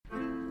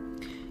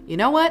You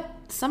know what?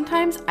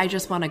 Sometimes I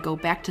just want to go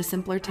back to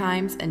simpler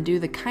times and do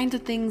the kinds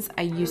of things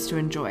I used to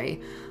enjoy,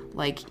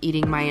 like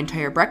eating my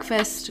entire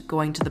breakfast,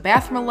 going to the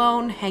bathroom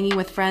alone, hanging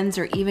with friends,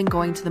 or even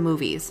going to the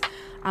movies.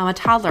 I'm a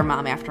toddler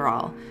mom after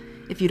all.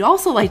 If you'd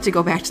also like to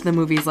go back to the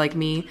movies like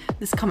me,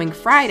 this coming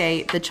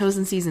Friday, The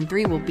Chosen Season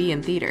 3 will be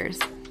in theaters.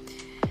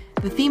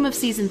 The theme of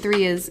Season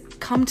 3 is,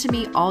 "Come to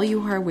me, all you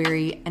who are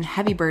weary and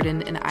heavy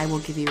burdened, and I will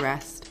give you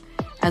rest."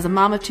 As a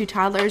mom of 2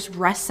 toddlers,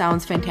 rest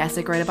sounds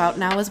fantastic right about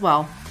now as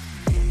well.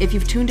 If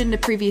you've tuned into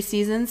previous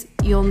seasons,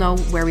 you'll know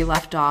where we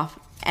left off.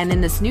 And in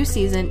this new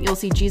season, you'll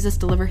see Jesus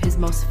deliver his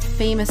most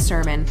famous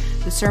sermon,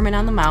 the Sermon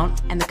on the Mount,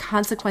 and the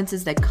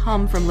consequences that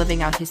come from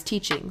living out his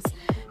teachings.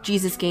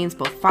 Jesus gains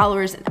both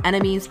followers and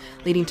enemies,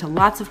 leading to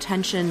lots of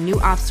tension, new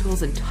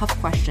obstacles, and tough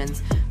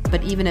questions.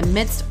 But even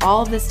amidst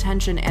all of this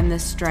tension and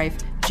this strife,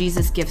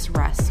 Jesus gives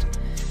rest.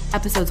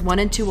 Episodes 1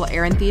 and 2 will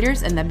air in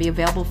theaters and then be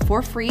available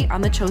for free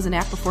on the Chosen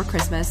app before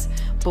Christmas.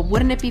 But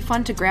wouldn't it be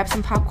fun to grab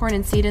some popcorn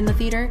and see it in the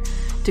theater?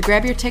 To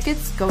grab your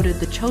tickets, go to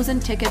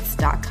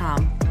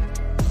thechosentickets.com.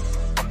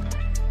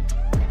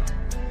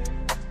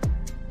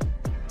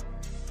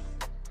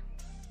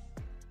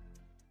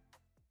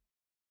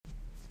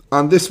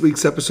 On this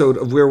week's episode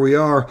of Where We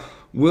Are,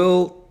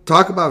 we'll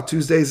talk about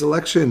Tuesday's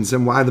elections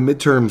and why the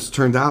midterms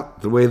turned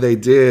out the way they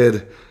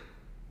did.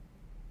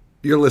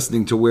 You're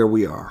listening to Where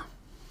We Are.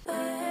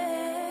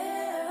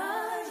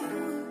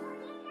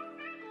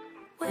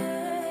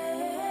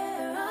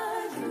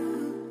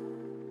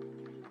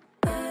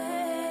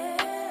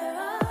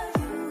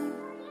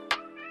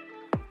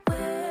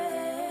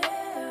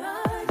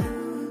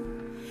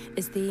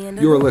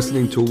 You're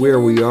listening to Where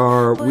We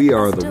Are. We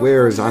are the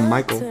Wheres. I'm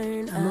Michael.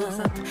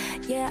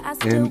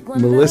 And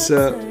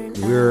Melissa,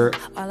 we're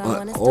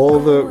all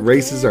the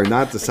races are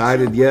not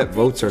decided yet.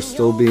 Votes are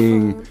still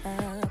being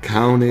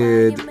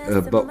counted.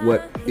 But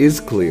what is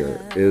clear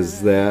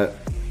is that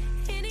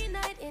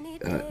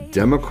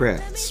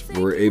Democrats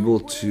were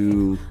able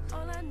to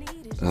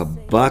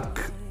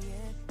buck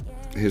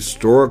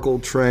historical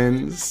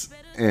trends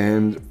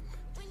and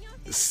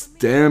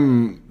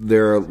stem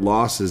their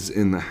losses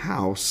in the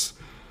House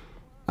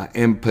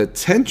and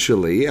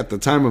potentially, at the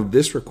time of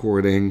this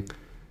recording,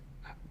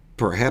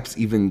 perhaps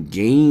even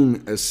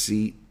gain a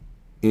seat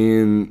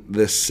in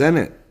the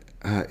Senate.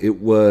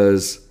 It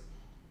was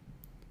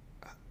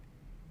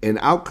an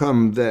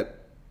outcome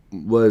that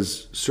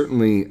was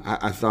certainly,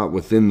 I thought,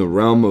 within the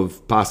realm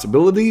of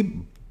possibility.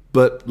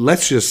 But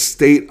let's just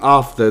state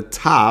off the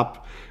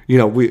top,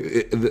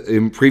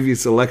 in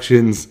previous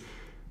elections,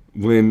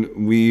 when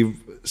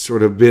we've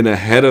sort of been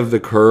ahead of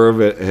the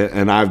curve,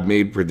 and I've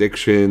made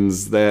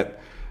predictions that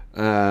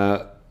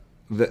were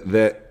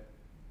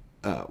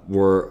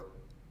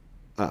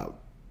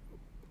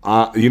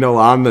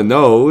on the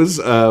nose.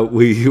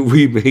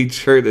 We made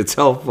sure to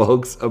tell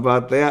folks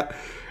about that,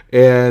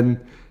 and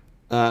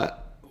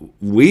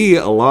we,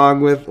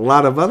 along with a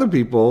lot of other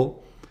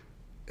people,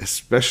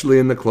 especially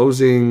in the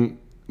closing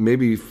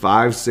maybe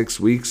 5-6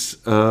 weeks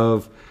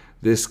of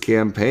this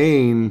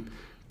campaign,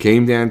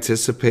 came to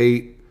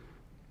anticipate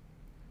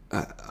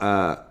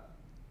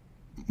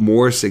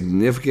more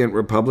significant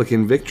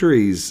Republican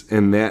victories,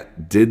 and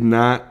that did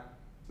not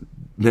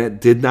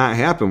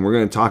happen. We're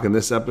going to talk in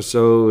this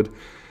episode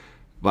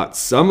about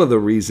some of the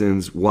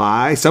reasons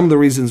why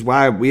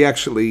we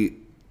actually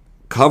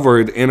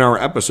covered in our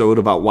episode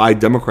about why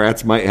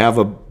Democrats might have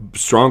a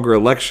stronger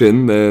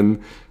election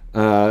than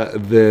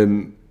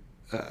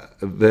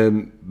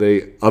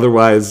they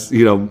otherwise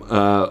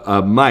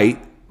might.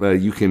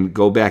 You can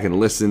go back and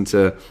listen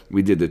to,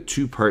 we did a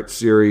 2-part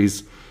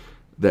series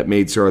that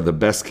made sort of the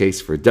best case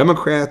for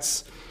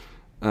Democrats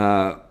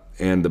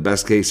and the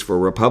best case for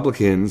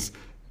Republicans.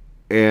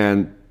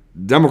 And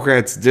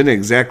Democrats didn't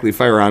exactly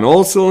fire on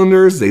all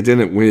cylinders. They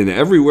didn't win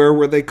everywhere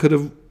where they could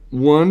have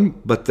won,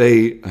 but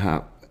they,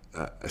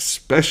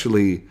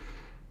 especially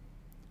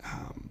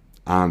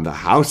on the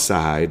House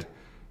side,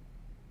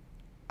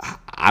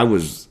 it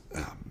was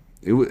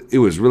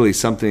really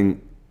something.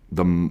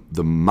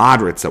 The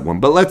moderates that won.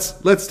 But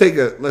let's take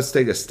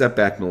a step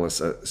back,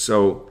 Melissa.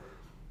 So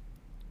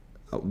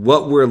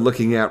what we're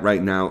looking at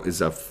right now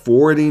is a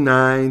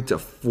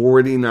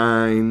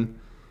 49-49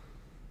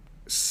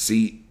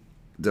 seat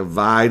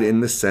divide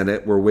in the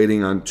Senate. We're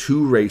waiting on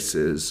 2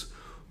 races.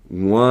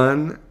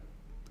 One,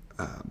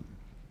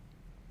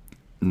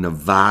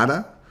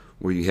 Nevada,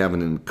 where you have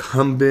an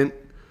incumbent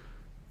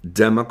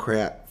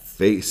Democrat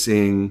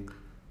facing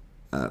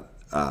a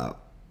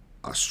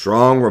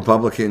strong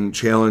Republican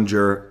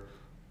challenger.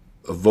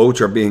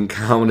 Votes are being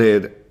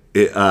counted.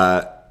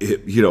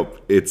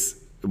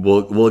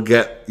 We'll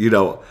get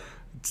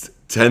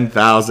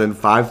 10,000,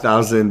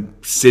 5,000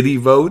 city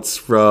votes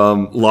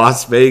from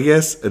Las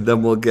Vegas, and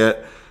then we'll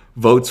get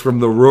votes from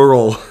the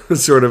rural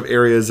sort of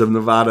areas of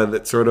Nevada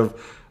that sort of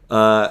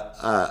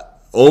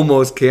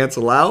almost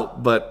cancel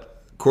out,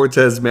 but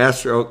Cortez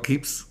Masto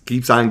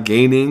keeps on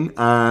gaining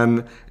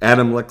on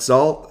Adam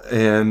Laxalt,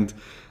 and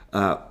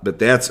but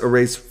that's a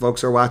race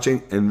folks are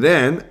watching. And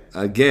then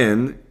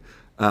again,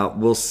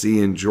 we'll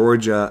see in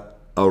Georgia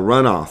a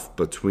runoff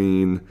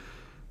between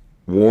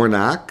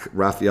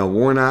Raphael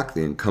Warnock,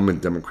 the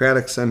incumbent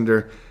Democratic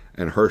senator,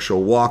 and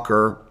Herschel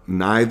Walker.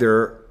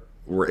 Neither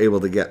were able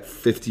to get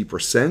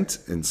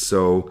 50%, and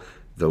so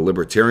the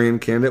Libertarian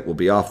candidate will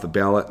be off the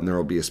ballot, and there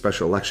will be a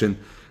special election.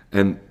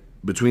 And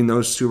between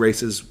those two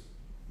races,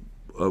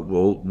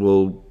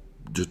 we'll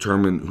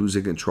determine who's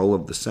in control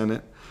of the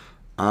Senate.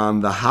 On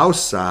the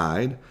House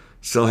side,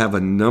 still have a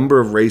number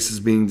of races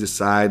being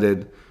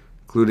decided,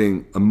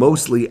 including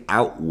mostly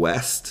out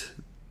west.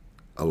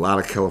 A lot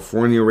of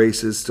California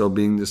races still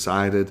being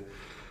decided.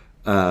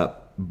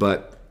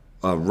 But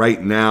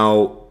right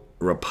now,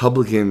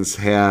 Republicans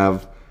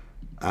have,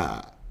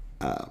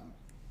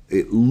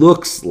 it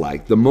looks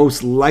like the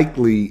most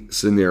likely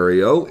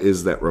scenario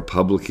is that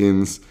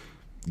Republicans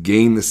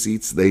gain the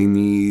seats they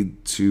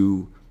need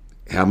to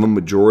have a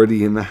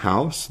majority in the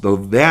House, though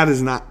that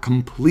is not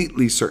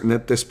completely certain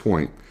at this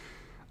point.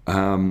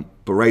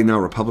 But right now,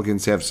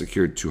 Republicans have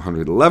secured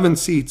 211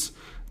 seats,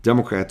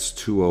 Democrats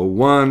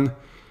 201,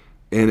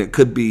 and it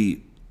could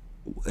be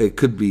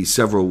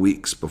several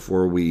weeks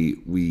before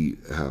we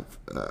have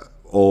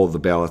all the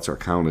ballots are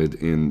counted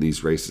in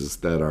these races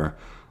that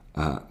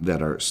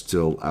are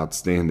still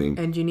outstanding.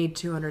 And you need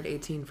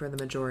 218 for the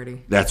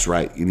majority. That's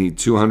right. You need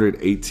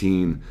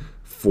 218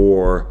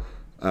 for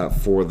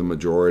the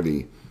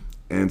majority.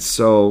 And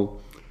so,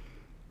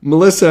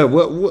 Melissa,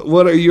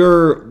 what are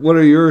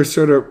your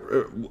sort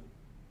of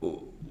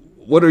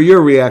what are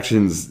your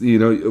reactions? You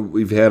know,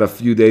 we've had a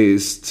few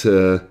days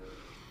to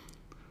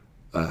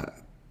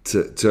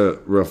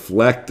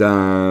reflect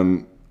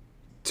on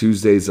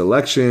Tuesday's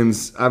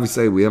elections.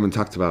 Obviously, we haven't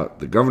talked about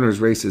the governor's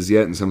races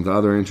yet and some of the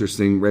other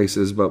interesting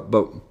races, but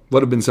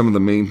what have been some of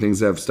the main things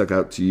that have stuck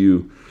out to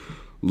you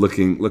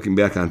looking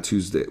back on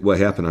Tuesday? What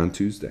happened on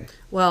Tuesday?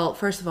 Well,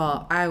 first of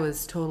all, I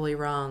was totally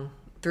wrong.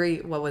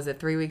 3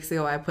 weeks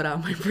ago I put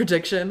out my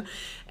prediction,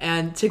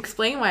 and to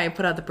explain why I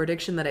put out the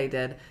prediction that I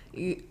did,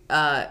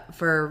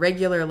 for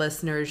regular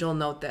listeners, you'll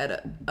note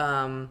that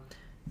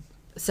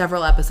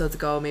several episodes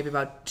ago, maybe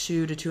about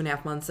 2 to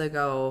 2.5 months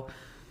ago,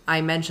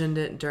 I mentioned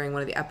it during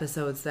one of the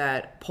episodes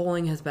that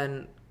polling has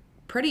been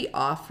pretty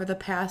off for the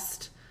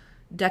past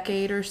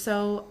decade or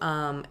so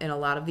in a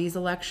lot of these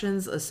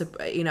elections.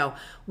 You know,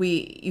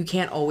 you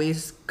can't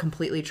always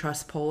completely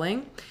trust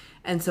polling,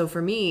 and so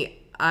for me,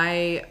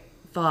 I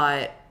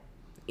thought,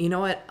 you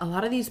know what, a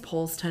lot of these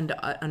polls tend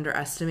to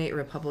underestimate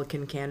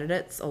Republican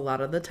candidates a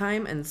lot of the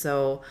time, and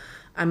so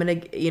I'm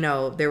gonna, you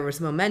know, there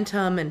was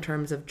momentum in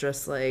terms of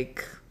just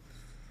like,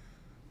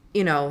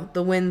 you know,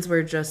 the wins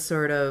were just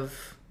sort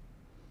of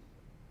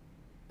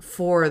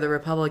for the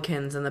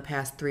Republicans in the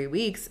past 3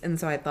 weeks, and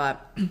so I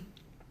thought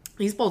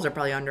these polls are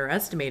probably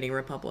underestimating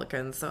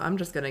Republicans, so I'm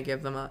just going to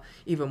give them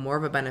even more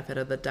of a benefit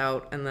of the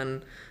doubt, and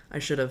then I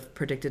should have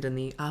predicted in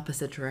the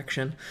opposite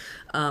direction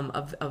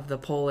of the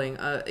polling,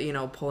 you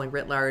know, polling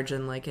writ large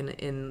and like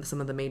in some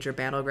of the major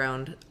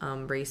battleground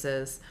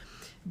races.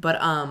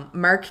 But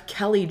Mark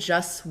Kelly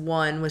just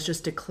won, was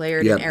just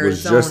declared in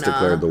Arizona. Was just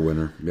declared the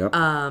winner.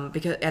 Yep.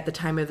 Because at the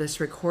time of this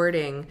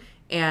recording,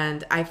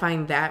 and I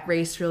find that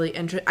race really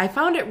interesting. I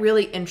found it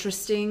really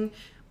interesting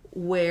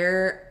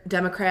where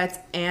Democrats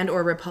and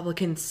or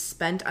Republicans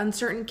spent on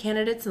certain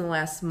candidates in the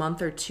last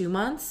month or 2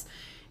 months,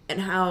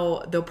 and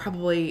how they'll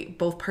probably,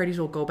 both parties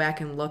will go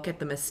back and look at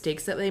the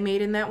mistakes that they made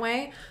in that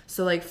way.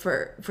 So like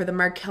for the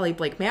Mark Kelly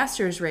Blake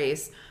Masters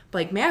race,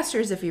 Blake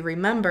Masters, if you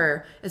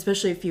remember,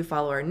 especially if you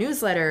follow our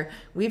newsletter,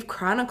 we've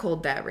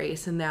chronicled that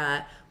race, and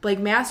that Blake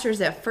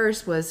Masters at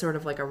first was sort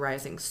of like a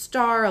rising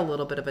star, a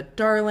little bit of a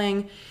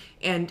darling,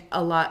 and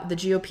the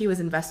GOP was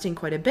investing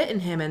quite a bit in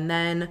him, and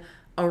then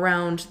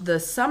around the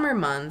summer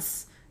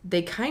months,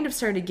 they kind of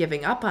started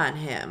giving up on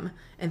him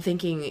and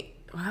thinking,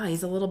 wow,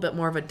 he's a little bit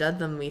more of a dud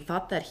than we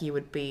thought that he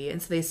would be.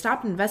 And so they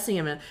stopped investing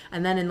in him.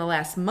 And then in the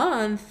last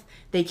month,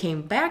 they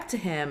came back to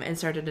him and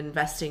started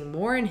investing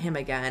more in him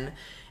again.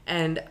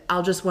 And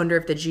I'll just wonder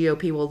if the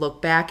GOP will look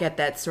back at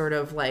that sort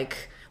of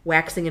like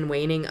waxing and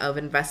waning of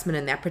investment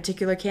in that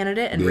particular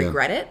candidate and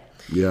regret it.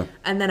 Yeah.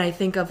 And then I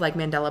think of like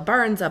Mandela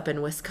Barnes up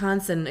in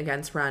Wisconsin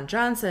against Ron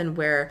Johnson,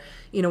 where,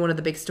 you know, one of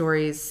the big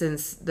stories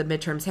since the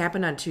midterms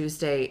happened on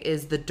Tuesday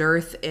is the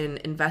dearth in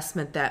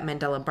investment that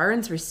Mandela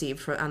Barnes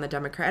received on the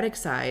Democratic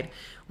side,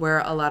 where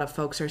a lot of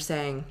folks are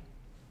saying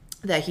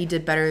that he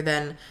did better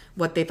than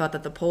what they thought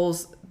that the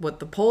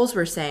polls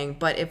were saying.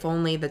 But if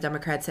only the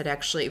Democrats had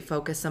actually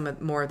focused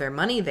more of their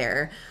money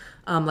there,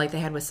 like they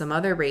had with some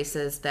other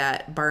races,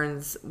 that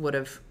Barnes would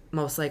have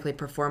most likely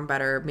performed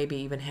better, maybe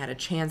even had a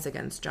chance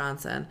against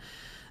Johnson.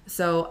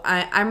 So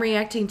I'm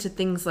reacting to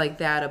things like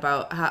that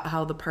about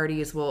how the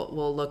parties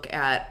will look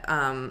at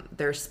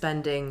their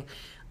spending.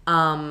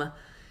 I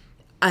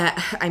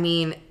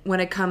mean, when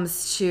it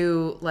comes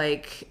to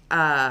like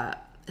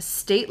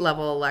state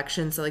level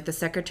elections, so like the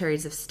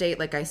secretaries of state,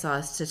 like I saw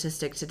a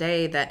statistic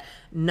today that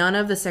none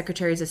of the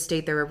secretaries of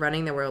state that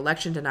were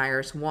election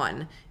deniers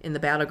won in the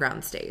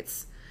battleground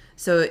states.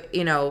 So,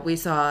 you know, we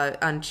saw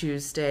on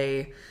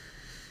Tuesday,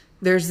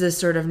 there's this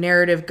sort of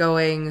narrative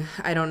going,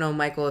 I don't know,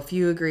 Michael, if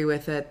you agree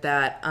with it,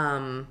 that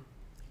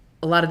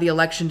a lot of the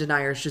election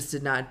deniers just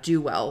did not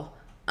do well.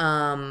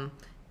 And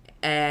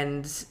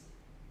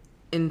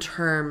in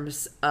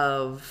terms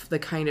of the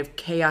kind of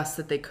chaos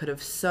that they could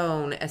have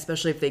sown,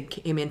 especially if they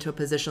came into a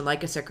position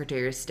like a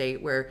Secretary of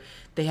State where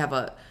they have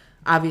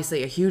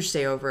obviously a huge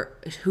say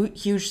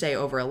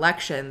over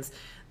elections,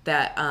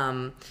 that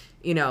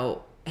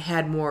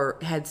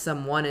had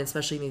someone,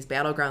 especially in these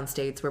battleground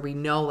states where we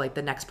know, like,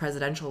 the next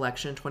presidential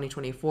election in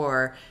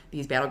 2024,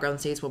 these battleground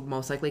states will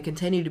most likely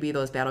continue to be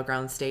those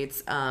battleground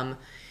states,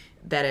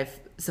 that if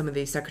some of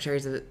these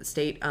secretaries of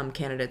state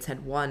candidates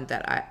had won,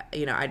 that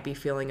I'd be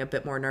feeling a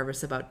bit more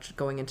nervous about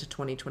going into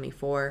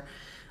 2024.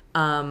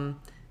 And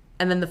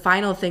then the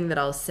final thing that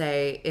I'll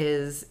say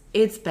is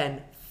it's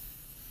been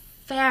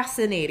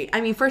fascinating.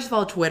 I mean, first of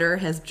all, Twitter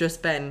has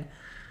just been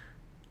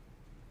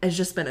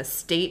a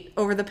state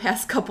over the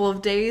past couple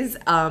of days.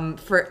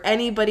 For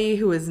anybody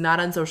who is not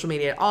on social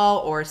media at all,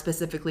 or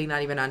specifically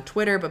not even on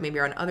Twitter, but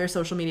maybe on other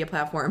social media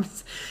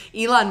platforms,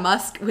 Elon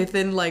Musk,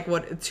 within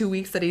 2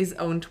 weeks that he's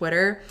owned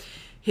Twitter,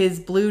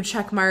 his blue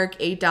check mark,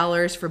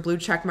 $8 for blue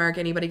check mark,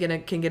 anybody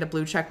can get a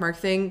blue check mark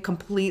thing,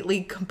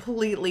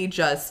 completely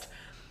just,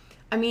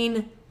 I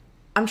mean,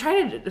 I'm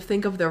trying to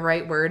think of the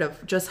right word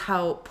of just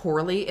how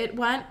poorly it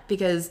went,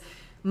 because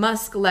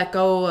Musk let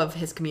go of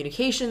his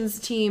communications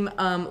team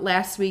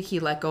last week. He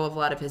let go of a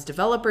lot of his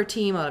developer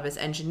team, a lot of his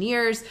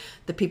engineers,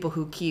 the people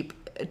who keep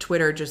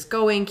Twitter just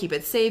going, keep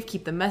it safe,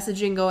 keep the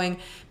messaging going,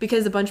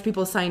 because a bunch of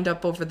people signed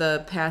up over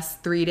the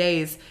past 3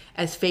 days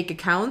as fake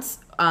accounts,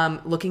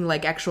 looking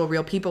like actual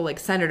real people, like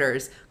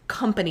senators,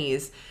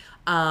 companies.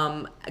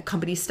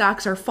 Company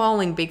stocks are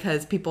falling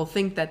because people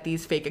think that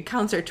these fake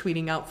accounts are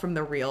tweeting out from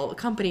the real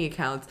company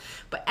accounts.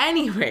 But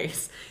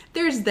anyways,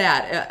 there's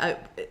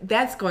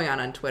that's going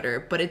on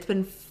Twitter. But it's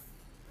been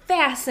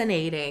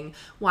fascinating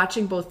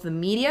watching both the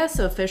media,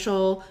 so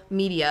official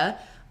media,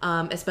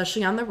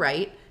 especially on the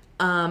right,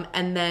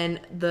 and then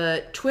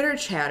the Twitter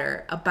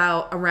chatter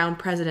around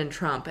President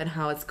Trump and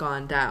how it's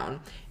gone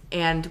down.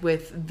 And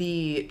with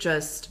the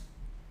just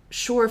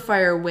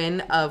surefire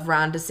win of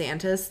Ron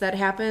DeSantis that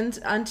happened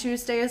on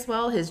Tuesday as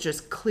well, his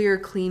just clear,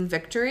 clean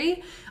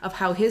victory of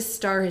how his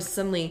star has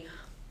suddenly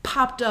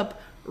popped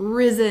up,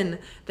 risen,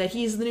 that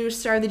he's the new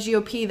star of the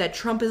GOP, that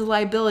Trump is a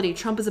liability,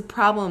 Trump is a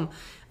problem.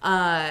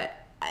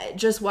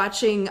 Just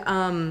watching,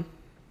 I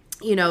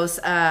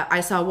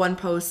saw one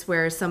post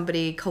where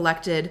somebody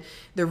collected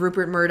the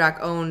Rupert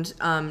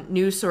Murdoch-owned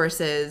news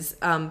sources,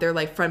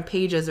 their front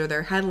pages or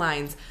their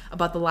headlines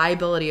about the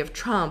liability of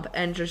Trump,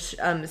 and just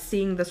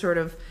seeing the sort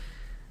of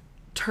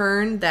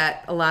turn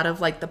that a lot of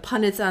the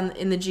pundits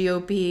in the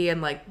GOP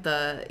and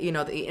the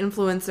the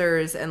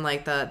influencers and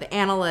the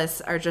analysts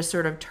are just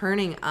sort of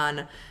turning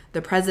on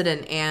the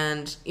president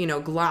and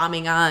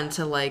glomming on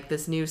to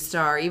this new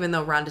star, even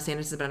though Ron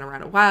DeSantis has been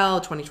around a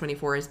while.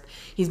 2024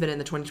 he's been in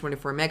the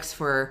 2024 mix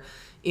for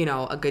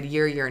a good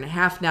year and a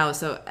half now.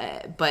 So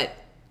but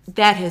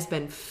that has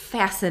been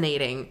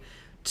fascinating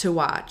to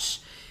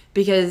watch.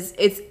 Because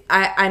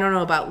I don't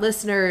know about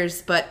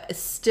listeners, but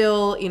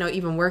still,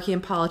 even working in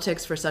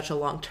politics for such a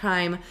long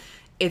time,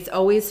 it's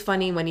always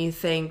funny when you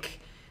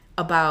think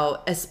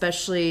about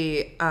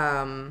especially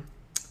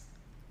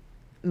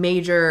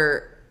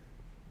major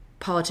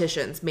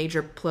politicians,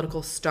 major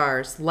political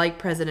stars like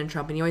President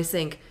Trump, and you always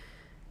think,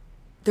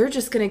 they're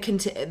just going to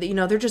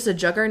continue, they're just a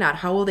juggernaut.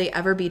 How will they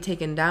ever be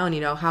taken down?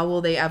 How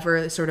will they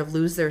ever sort of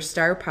lose their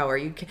star power?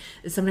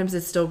 Sometimes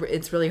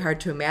it's really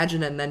hard to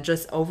imagine. And then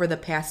just over the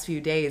past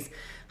few days,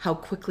 how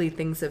quickly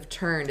things have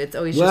turned. It's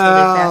always just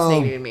really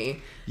fascinating to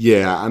me.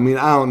 Yeah. I mean,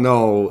 I don't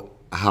know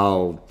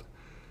how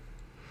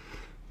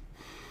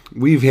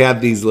we've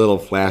had these little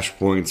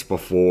flashpoints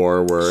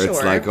before where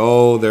it's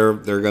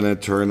they're gonna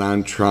turn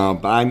on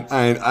Trump.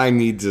 I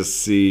need to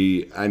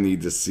see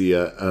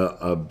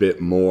a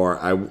bit more.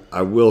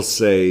 I will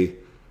say,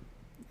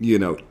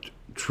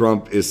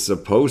 Trump is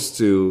supposed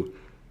to,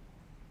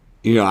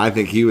 I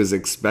think he was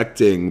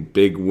expecting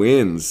big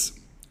wins,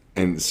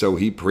 and so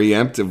he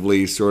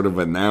preemptively sort of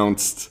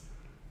announced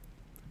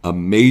a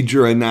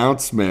major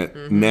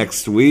announcement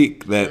next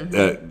week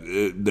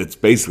that's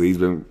basically, he's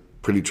been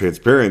pretty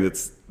transparent.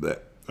 It's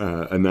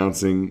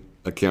announcing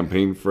a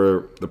campaign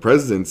for the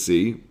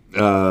presidency.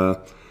 And,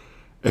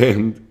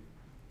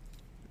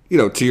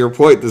 to your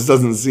point, this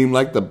doesn't seem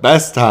like the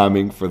best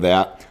timing for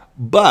that,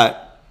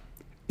 but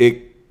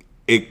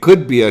it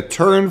could be a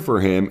turn for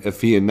him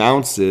if he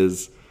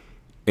announces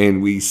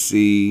and we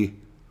see,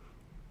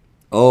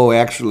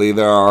 actually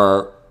there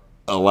are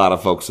a lot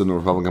of folks in the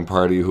Republican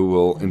Party who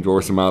will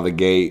endorse him out of the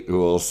gate, who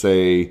will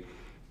say,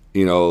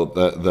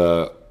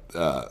 the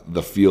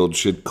field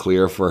should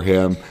clear for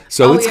him.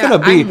 So it's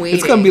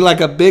gonna be like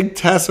a big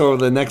test over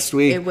the next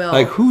week. It will.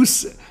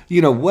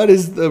 What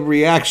is the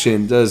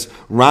reaction? Does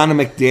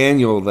Ronna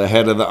McDaniel, the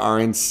head of the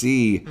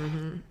RNC,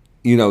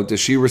 does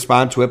she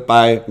respond to it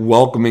by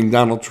welcoming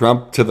Donald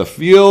Trump to the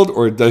field,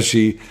 or does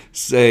she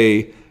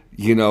say,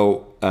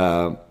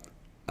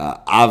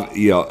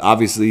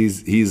 obviously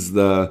he's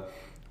the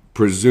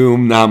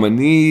presumed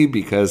nominee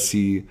because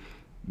he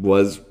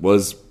was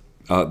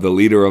the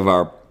leader of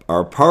our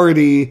our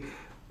party.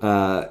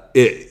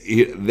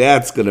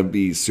 That's going to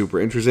be super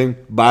interesting.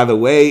 By the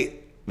way,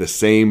 the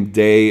same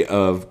day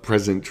of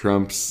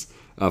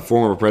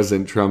former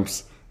President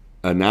Trump's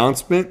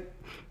announcement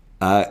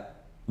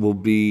will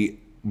be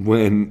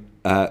when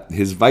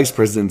his vice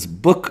president's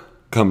book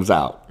comes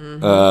out.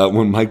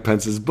 When Mike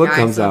Pence's book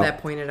comes out. I saw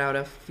that pointed out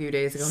a few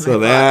days ago. So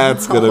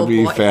that's going to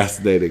be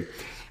fascinating.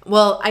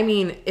 Well, I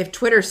mean, if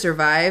Twitter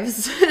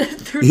survives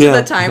through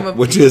the time of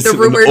which is the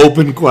rumored, an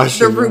open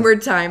question, the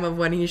rumored time of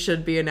when he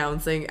should be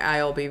announcing,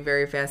 I'll be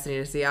very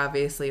fascinated to see.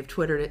 Obviously, if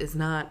Twitter is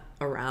not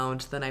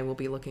around, then I will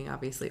be looking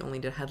obviously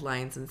only to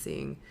headlines and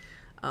seeing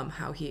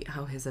how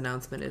his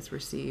announcement is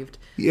received.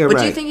 Yeah, but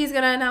right. do you think he's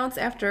going to announce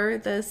after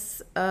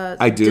this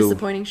I do.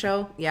 disappointing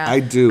show? Yeah, I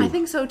do. I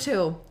think so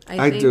too.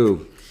 I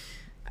do.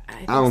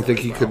 I don't think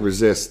he could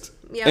resist.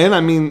 Yeah. And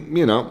I mean,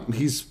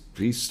 he's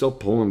still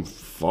pulling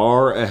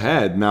far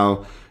ahead.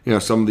 Now,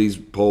 some of these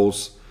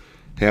polls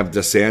have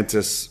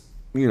DeSantis,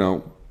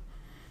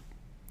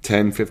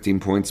 10, 15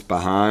 points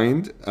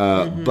behind.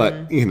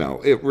 But,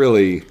 it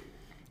really,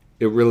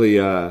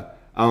 I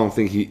don't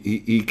think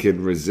he could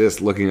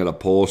resist looking at a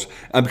poll.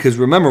 Because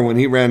remember, when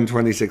he ran in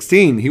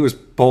 2016, he was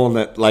polling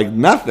at like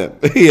nothing,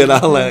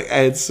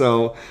 and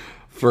so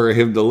for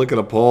him to look at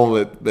a poll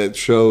that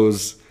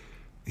shows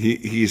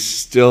he's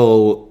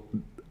still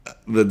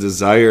the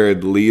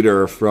desired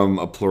leader from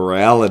a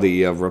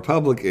plurality of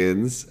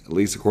Republicans, at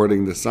least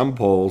according to some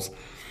polls,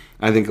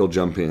 I think he'll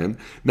jump in.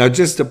 Now,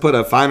 just to put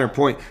a finer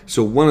point,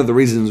 so one of the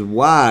reasons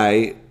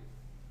why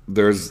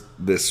there's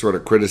this sort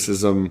of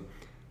criticism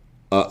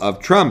of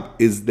Trump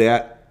is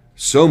that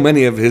so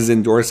many of his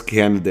endorsed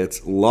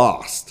candidates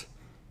lost.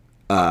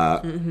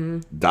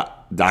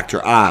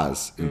 Dr.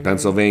 Oz in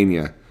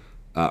Pennsylvania,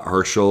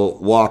 Herschel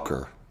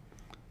Walker,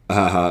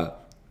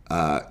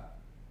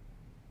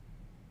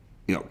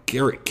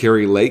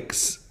 Kerry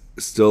Lake's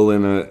still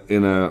in a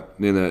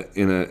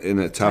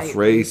tough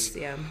race.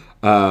 Yeah.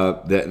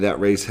 That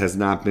race has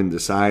not been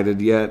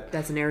decided yet.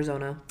 That's in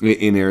Arizona.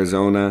 In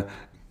Arizona,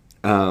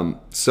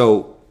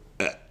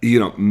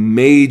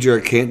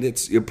 major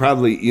candidates. You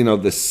probably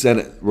the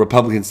Senate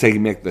Republicans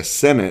taking back the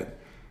Senate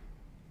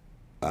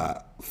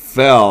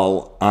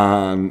fell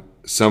on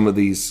some of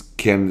these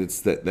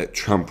candidates that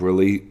Trump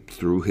really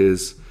threw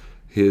his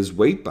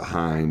weight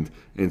behind,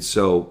 and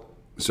so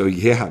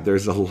yeah,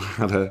 there's a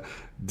lot of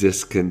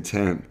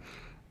discontent.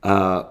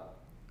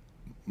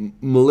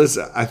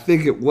 Melissa, I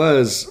think it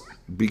was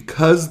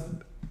because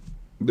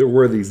there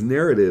were these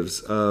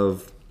narratives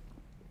of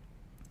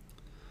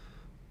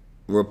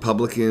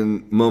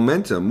Republican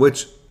momentum,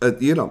 which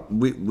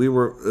we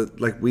were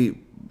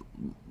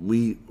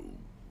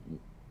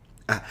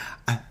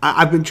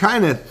I've been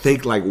trying to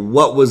think like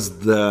what was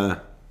because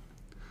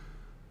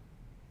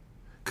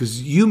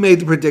you made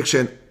the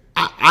prediction.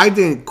 I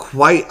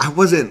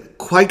wasn't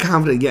quite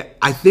confident yet.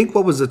 I think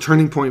what was the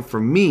turning point for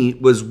me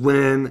was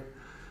when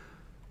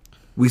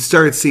we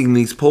started seeing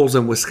these polls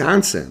in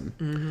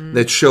Wisconsin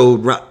that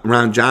showed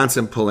Ron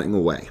Johnson pulling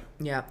away.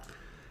 Yeah.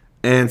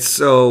 And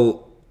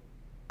so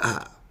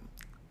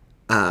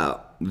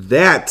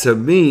that to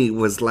me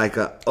was like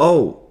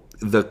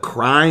the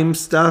crime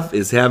stuff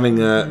is having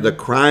the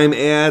crime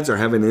ads are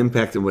having an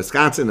impact in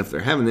Wisconsin. If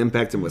they're having an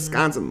impact in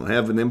Wisconsin, they'll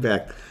have an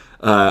impact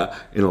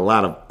in a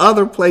lot of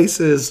other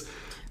places.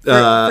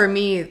 For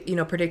me,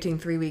 predicting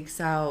 3 weeks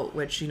out,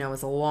 which,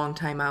 was a long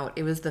time out,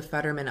 it was the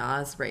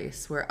Fetterman-Oz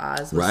race where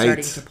Oz was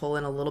starting to pull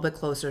in a little bit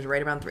closer,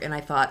 right around 3. And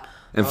I thought...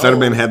 And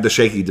Fetterman had the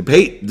shaky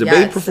debate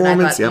yes,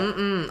 performance. And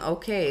I thought,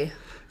 okay.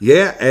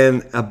 Yeah,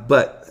 and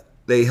but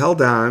they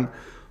held on.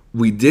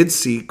 We did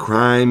see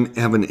crime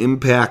have an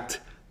impact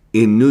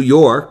in New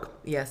York.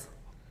 Yes.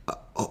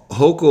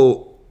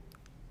 Hochul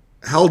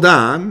held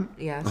on.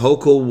 Yes.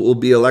 Hochul will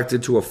be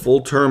elected to a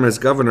full term as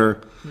governor.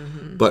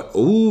 But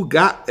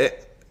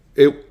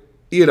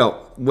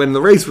when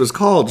the race was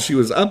called, she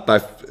was up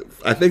by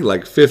I think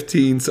like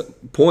 15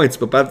 points.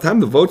 But by the time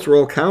the votes were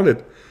all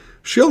counted,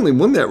 she only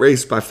won that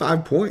race by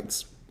 5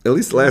 points. At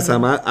least the last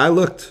time I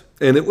looked,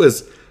 and it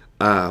was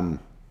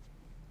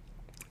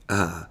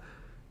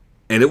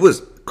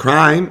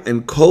crime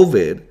and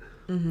COVID.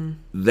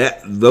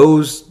 That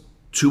those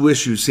two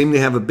issues seem to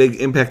have a big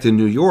impact in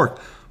New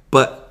York,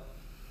 but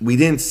we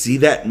didn't see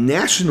that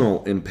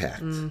national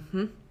impact.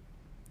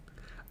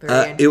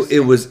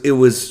 It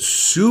was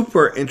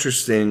super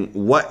interesting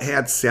what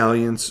had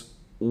salience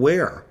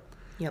where.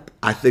 Yep.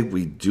 I think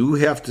we do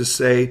have to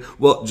say,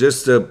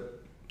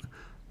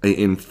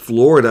 in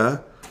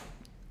Florida,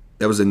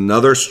 that was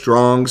another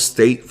strong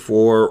state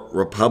for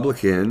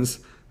Republicans.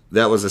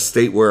 That was a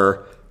state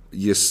where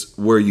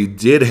you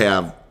did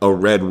have a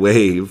red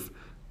wave.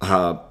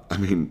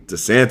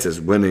 DeSantis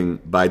winning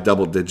by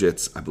double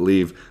digits, I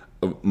believe.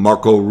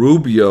 Marco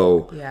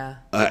Rubio,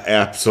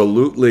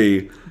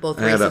 absolutely. Both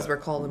races were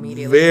called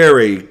immediately.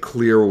 Very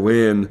clear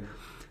win.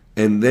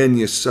 And then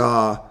you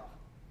saw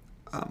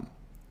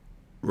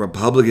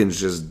Republicans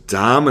just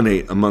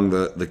dominate among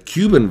the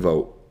Cuban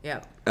vote.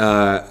 Yeah.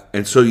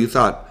 And so you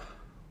thought,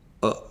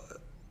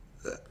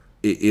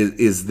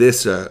 is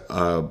this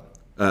a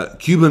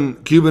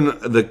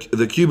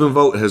The Cuban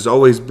vote has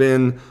always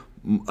been,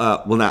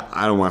 well, not,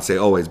 I don't want to say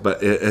always,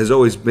 but it has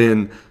always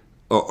been,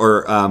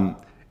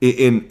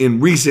 in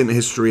recent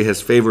history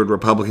has favored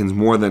Republicans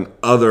more than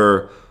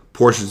other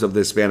portions of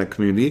the Hispanic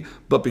community.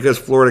 But because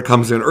Florida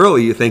comes in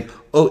early, you think,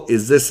 oh,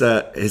 is this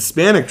a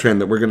Hispanic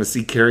trend that we're going to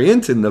see carry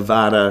into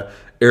Nevada,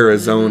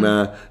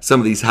 Arizona, some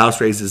of these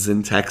House races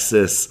in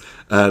Texas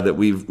that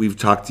we've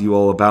talked to you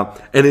all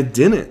about? And it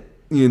didn't.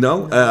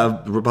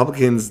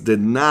 Republicans did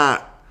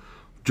not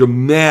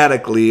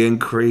dramatically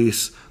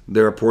increase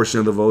their portion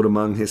of the vote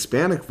among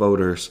Hispanic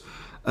voters.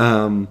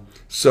 It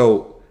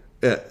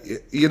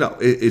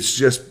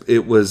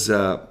was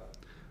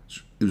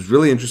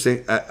really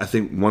interesting. I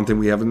think one thing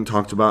we haven't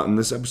talked about in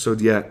this episode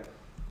yet,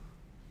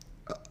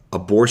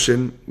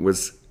 abortion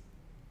was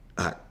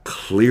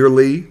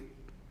clearly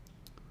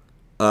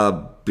a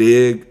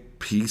big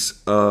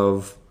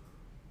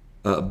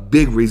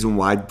reason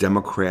why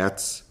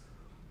Democrats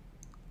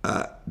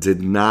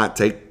did not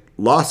take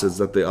losses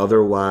that they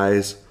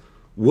otherwise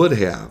would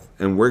have.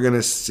 And we're going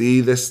to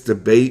see this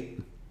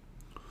debate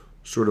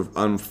sort of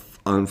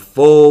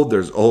unfold.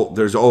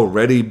 There's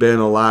already been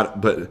a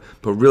lot, but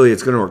really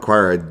it's going to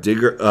require a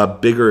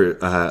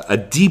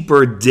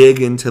deeper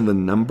dig into the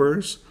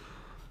numbers.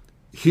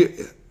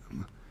 Here's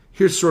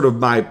sort of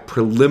my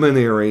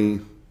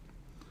preliminary.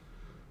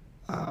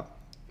 So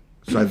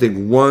I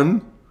think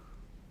one,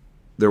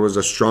 there was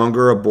a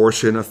stronger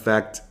abortion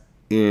effect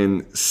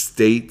in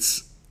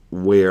states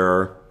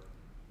where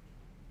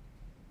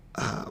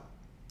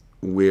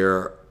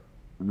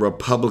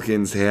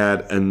Republicans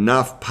had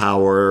enough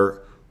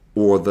power,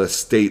 or the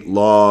state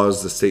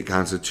laws, the state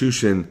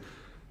constitution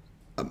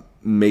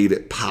made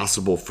it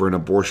possible for an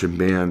abortion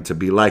ban to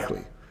be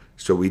likely.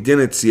 So we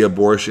didn't see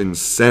abortion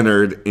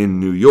centered in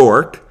New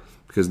York,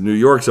 because New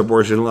York's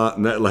abortion law,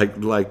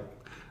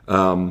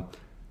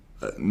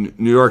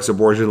 New York's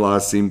abortion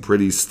laws seem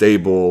pretty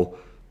stable,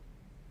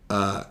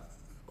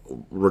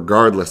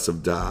 regardless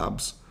of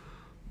Dobbs.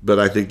 But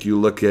I think you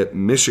look at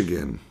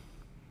Michigan,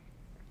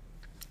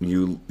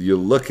 you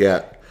look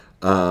at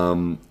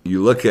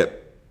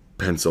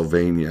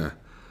Pennsylvania,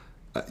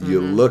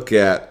 you look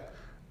at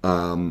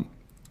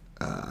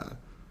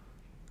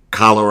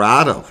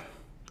Colorado,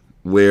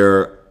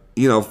 where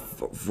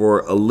for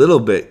a little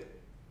bit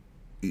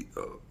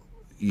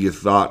you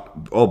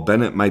thought, oh,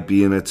 Bennett might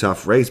be in a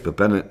tough race, but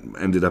Bennett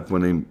ended up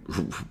winning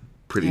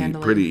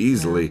pretty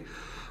easily.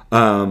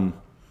 Yeah.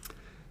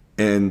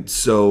 And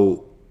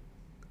so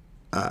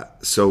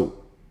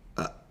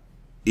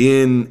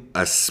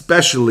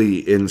especially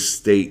in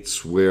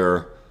states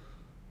where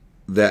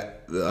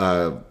that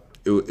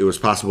it was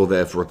possible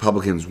that if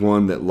Republicans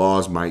won, that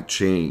laws might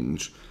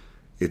change,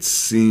 it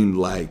seemed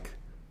like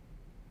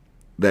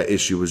that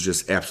issue was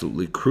just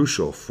absolutely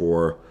crucial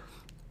for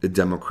the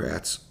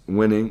Democrats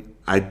winning.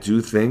 I do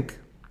think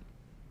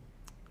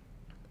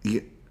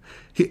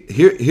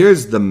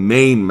here's the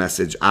main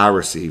message I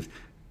received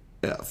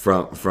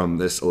from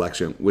this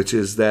election, which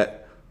is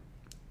that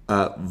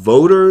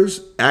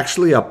voters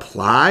actually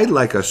applied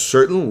like a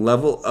certain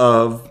level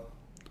of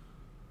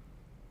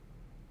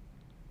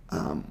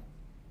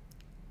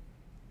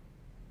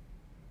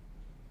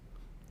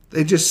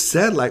they just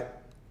said, like,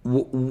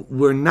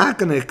 we're not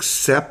going to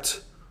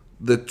accept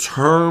the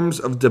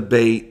terms of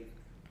debate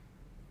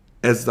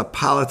as the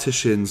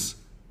politicians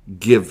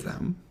give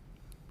them.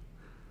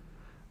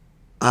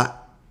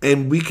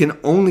 And we can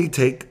only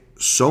take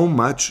so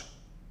much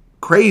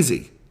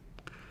crazy.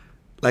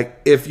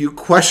 Like, if you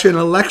question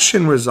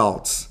election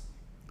results,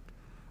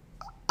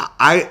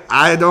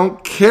 I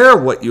don't care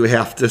what you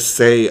have to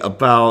say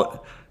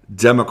about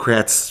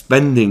Democrats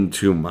spending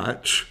too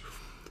much.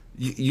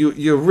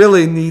 You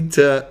really need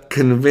to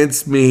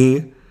convince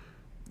me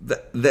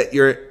that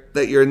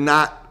you're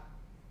not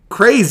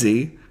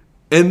crazy,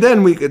 and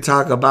then we could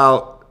talk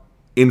about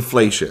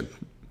inflation.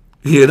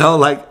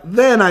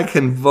 Then I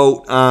can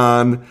vote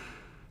on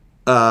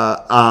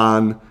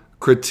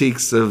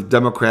critiques of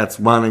Democrats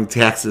wanting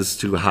taxes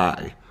too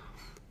high.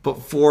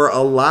 But for a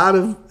lot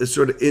of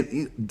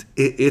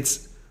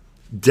it's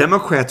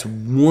Democrats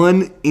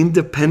won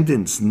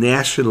independence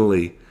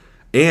nationally,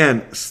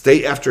 and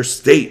state after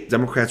state,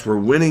 Democrats were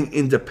winning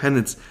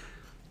independence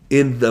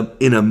in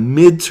a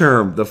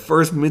midterm, the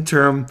first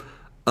midterm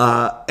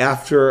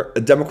after a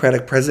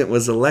Democratic president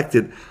was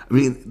elected. I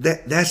mean,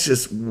 that's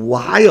just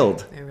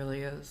wild. It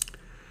really is.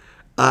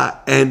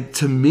 And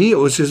to me, it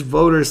was just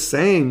voters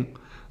saying,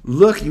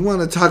 look, you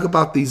want to talk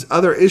about these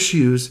other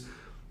issues,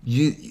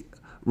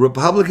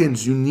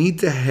 Republicans, you need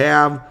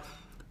to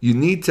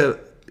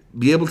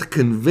be able to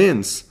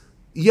convince,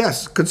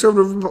 yes,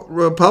 conservative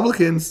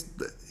Republicans,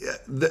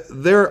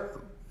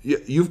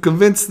 you've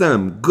convinced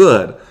them,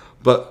 good,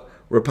 but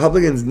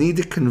Republicans need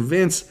to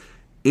convince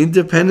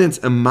independents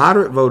and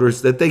moderate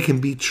voters that they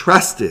can be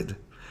trusted.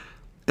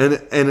 And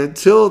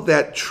until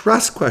that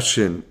trust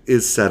question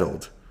is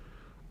settled,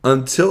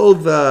 until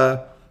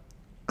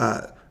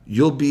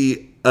you'll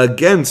be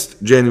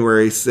against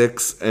January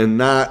 6th and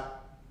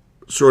not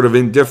sort of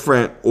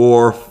indifferent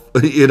or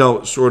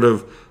sort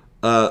of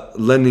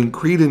lending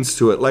credence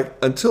to it. Like,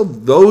 until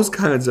those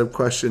kinds of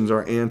questions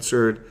are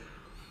answered,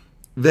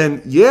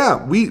 then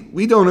yeah,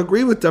 we don't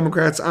agree with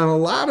Democrats on a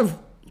lot of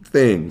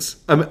things.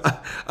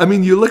 I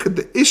mean, you look at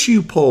the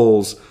issue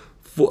polls,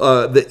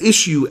 the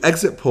issue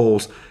exit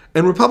polls,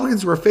 and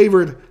Republicans were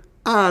favored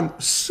on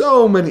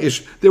so many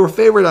issues. They were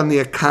favored on the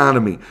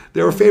economy.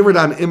 They were favored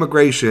on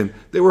immigration.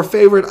 They were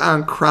favored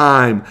on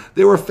crime.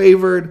 They were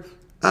favored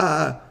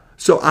on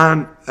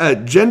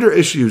gender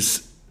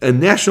issues. A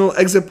national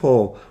exit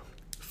poll,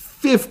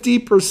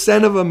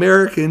 50% of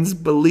Americans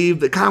believe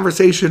the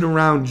conversation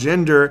around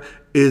gender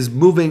is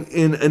moving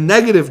in a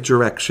negative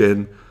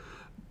direction.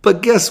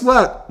 But guess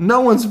what? No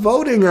one's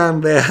voting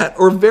on that,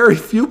 or very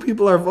few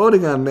people are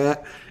voting on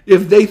that,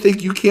 if they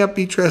think you can't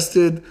be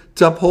trusted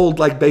to uphold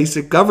like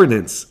basic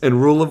governance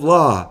and rule of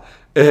law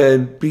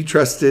and be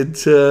trusted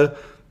to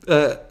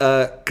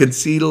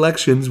concede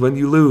elections when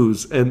you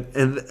lose and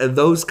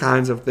those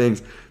kinds of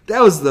things.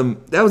 That was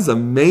the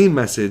main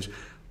message.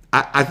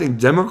 I think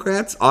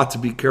Democrats ought to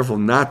be careful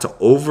not to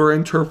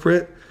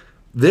overinterpret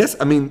this.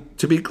 I mean,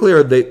 to be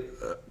clear, they're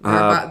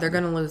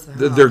going to lose the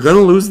House. They're going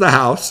to lose the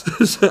House.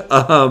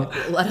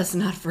 Let us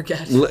not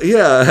forget.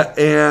 Yeah,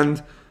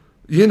 and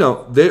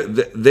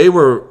they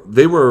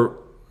were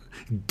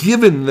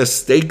given the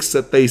stakes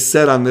that they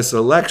set on this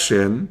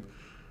election.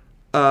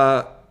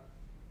 It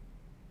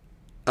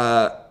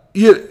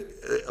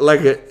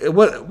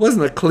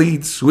wasn't a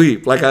clean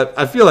sweep. Like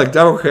I feel like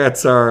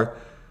Democrats are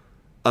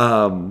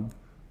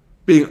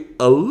being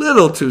a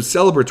little too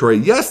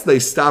celebratory. Yes, they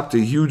stopped a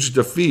huge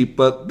defeat,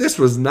 but this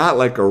was not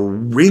like a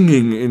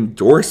ringing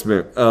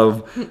endorsement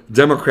of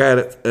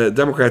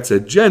Democrats'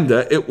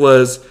 agenda. It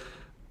was,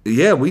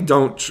 yeah, we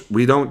don't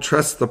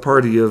trust the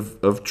party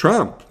of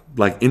Trump.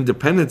 Like,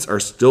 independents are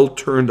still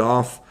turned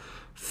off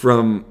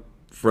from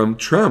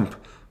Trump.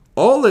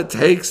 All it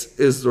takes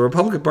is the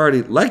Republican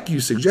Party, like you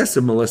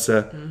suggested,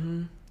 Melissa,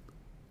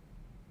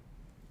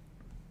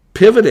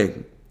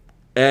 pivoting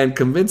and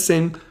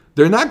convincing.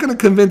 They're not going to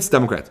convince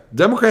Democrats.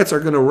 Democrats are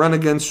going to run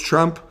against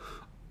Trump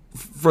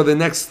for the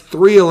next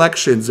 3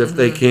 elections if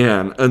they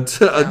can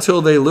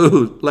until they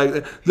lose.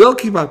 Like, they'll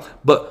keep on.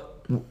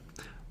 But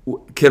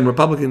can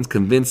Republicans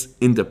convince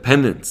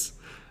independents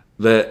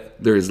that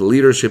there is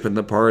leadership in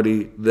the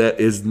party that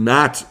is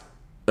not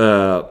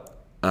MAGA,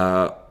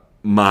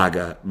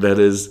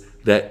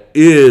 that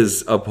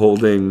is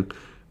upholding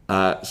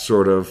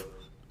sort of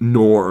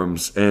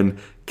norms and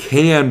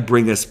can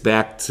bring us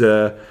back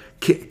to,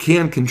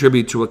 can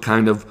contribute to a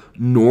kind of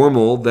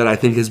normal that I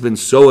think has been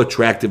so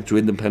attractive to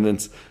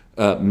independents,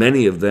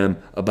 many of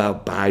them,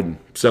 about Biden.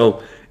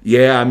 So,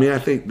 yeah, I mean, I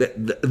think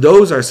that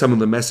those are some of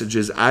the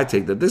messages I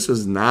take, that this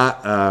was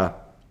not a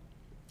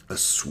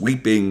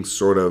sweeping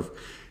sort of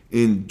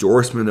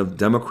endorsement of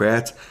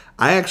Democrats.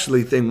 I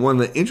actually think one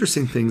of the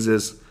interesting things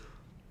is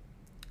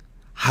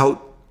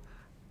how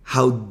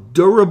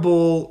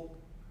durable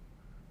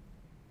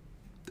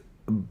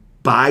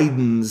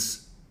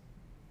Biden's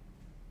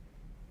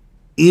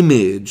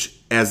image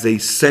as a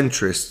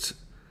centrist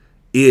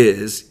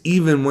is,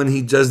 even when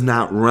he does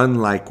not run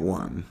like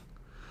one.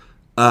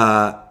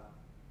 I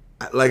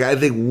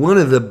think one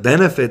of the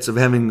benefits of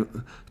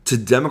having, to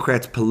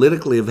Democrats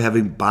politically, of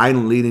having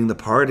Biden leading the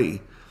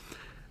party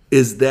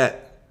is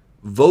that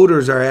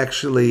voters are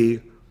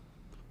actually,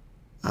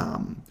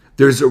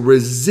 there's a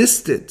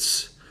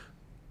resistance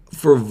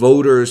for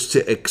voters to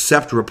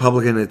accept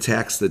Republican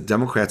attacks that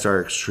Democrats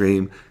are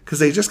extreme, because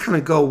they just kind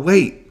of go,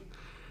 wait,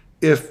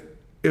 if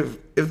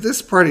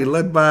this party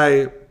led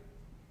by,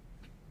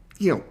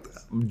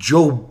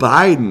 Joe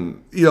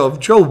Biden, if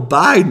Joe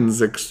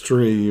Biden's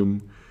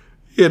extreme,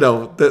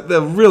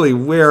 then really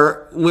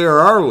where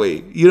are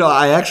we?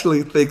 I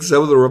actually think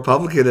some of the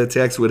Republican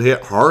attacks would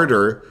hit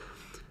harder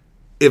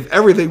if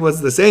everything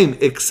was the same,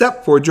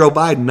 except for Joe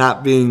Biden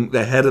not being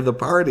the head of the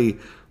party.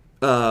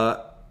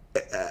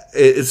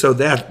 So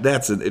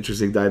that's an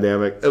interesting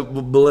dynamic.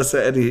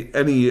 Melissa,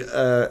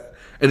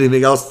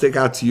 anything else stick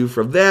out to you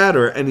from that,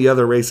 or any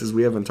other races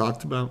we haven't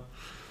talked about?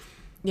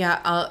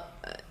 Yeah,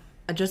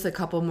 just a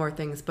couple more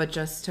things, but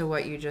just to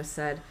what you just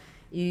said.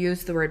 You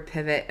used the word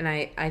pivot, and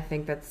I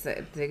think that's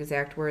the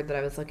exact word that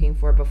I was looking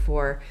for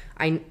before.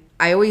 I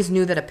always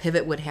knew that a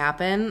pivot would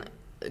happen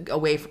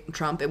away from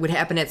Trump. It would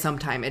happen at some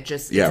time.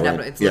 It's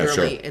inevitable.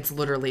 Right. It's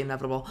literally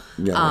inevitable.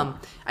 Yeah,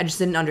 I just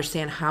didn't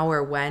understand how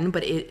or when,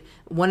 but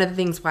one of the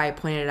things why I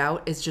pointed it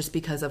out is just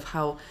because of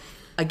how,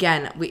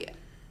 again,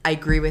 I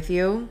agree with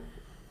you.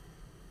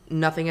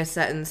 Nothing is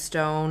set in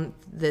stone.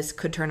 This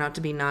could turn out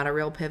to be not a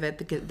real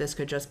pivot. This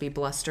could just be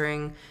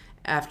blustering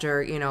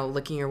after,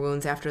 licking your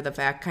wounds after the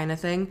fact kind of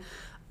thing.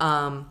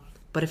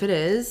 But if it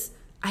is,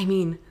 I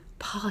mean,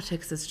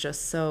 politics is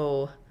just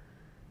so...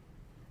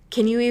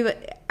 Can you even...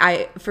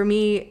 For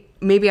me,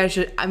 maybe I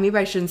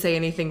shouldn't say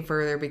anything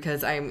further,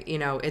 because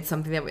it's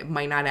something that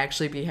might not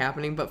actually be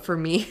happening. But for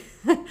me,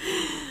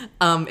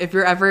 if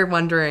you're ever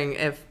wondering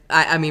if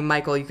I mean,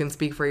 Michael, you can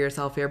speak for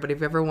yourself here, but if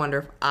you ever wonder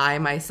if I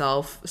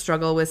myself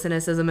struggle with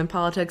cynicism in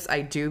politics,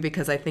 I do,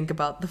 because I think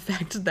about the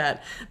fact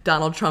that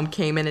Donald Trump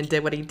came in and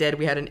did what he did.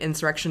 We had an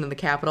insurrection in the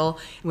Capitol,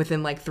 and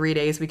within like 3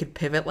 days we could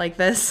pivot like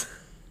this.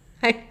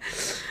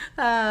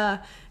 Yeah.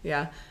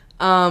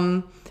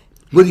 What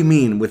do you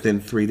mean within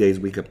 3 days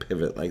we could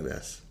pivot like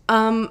this?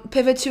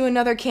 Pivot to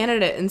another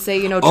candidate and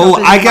say, Trump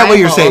is I get what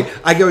you're rival. saying.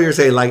 I get what you're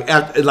saying. Like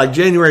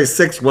January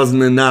 6th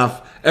wasn't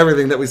enough.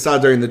 Everything that we saw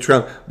during the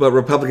Trump, but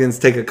Republicans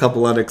take a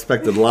couple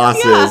unexpected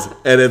losses,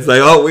 and it's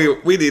like,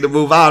 we need to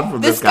move on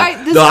from this guy.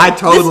 I'm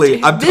totally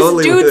This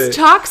dude's with it.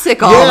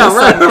 toxic all of a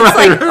sudden.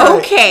 Right.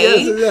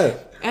 Okay. Yes.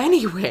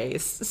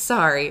 Anyways,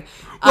 sorry.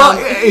 Well,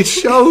 it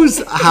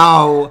shows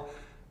how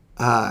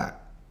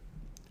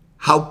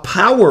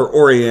power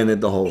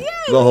oriented the whole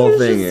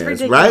thing is,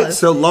 ridiculous. right?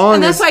 So long,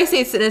 and that's why I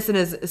say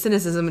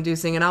cynicism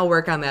inducing, and I'll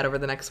work on that over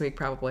the next week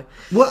probably.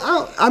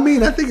 Well, I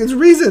think it's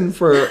reason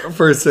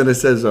for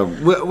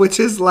cynicism, which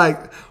is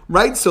like,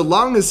 right? So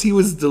long as he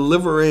was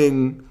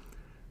delivering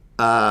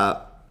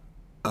power,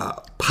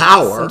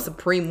 Some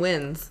supreme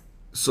wins.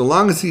 so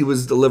long as he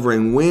was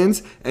delivering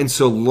wins, and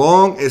so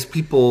long as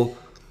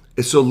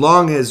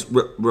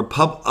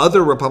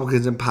other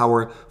Republicans in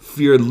power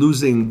feared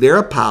losing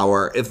their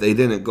power if they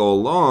didn't go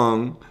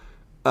along,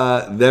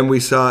 then we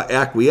saw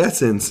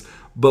acquiescence.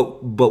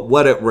 But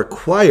what it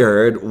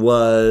required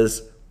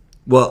was,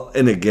 well,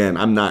 and again,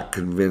 I'm not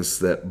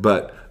convinced that,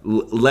 but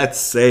let's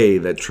say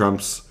that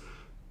Trump's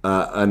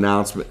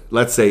announcement,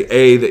 let's say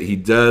A, that he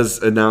does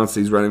announce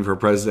he's running for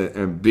president,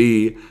 and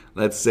B,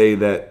 let's say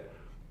that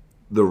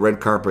the red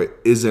carpet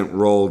isn't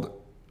rolled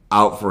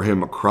out for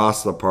him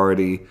across the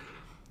party.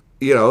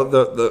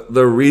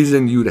 The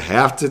reason you'd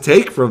have to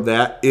take from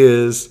that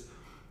is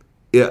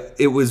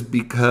it was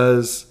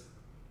because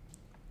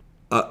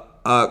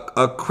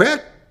a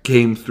crack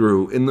came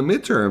through in the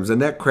midterms,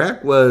 and that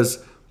crack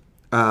was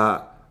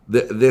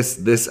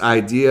this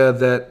idea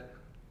that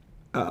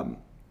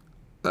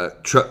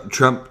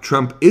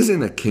Trump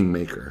isn't a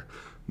kingmaker.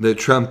 That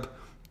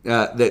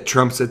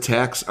Trump's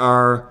attacks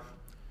are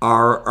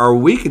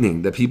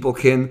weakening. That people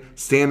can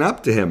stand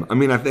up to him. I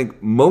mean, I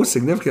think most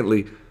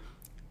significantly,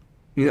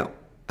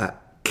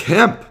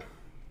 Kemp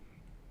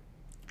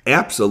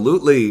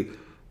absolutely.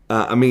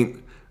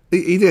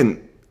 He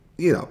didn't.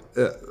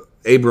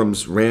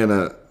 Abrams ran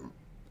a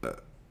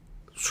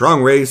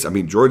strong race. I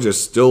mean,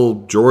 Georgia's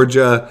still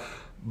Georgia,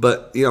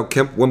 but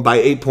Kemp won by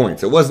 8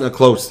 points. It wasn't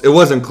close. No, it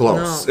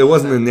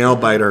wasn't a nail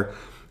biter.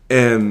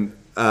 And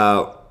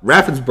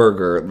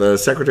Raffensperger, the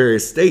Secretary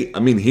of State,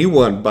 he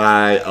won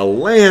by a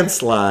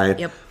landslide.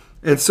 Yep.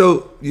 And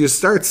so you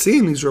start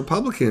seeing these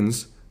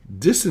Republicans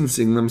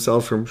distancing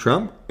themselves from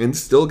Trump and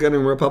still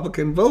getting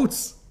Republican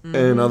votes. Mm-hmm.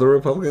 And other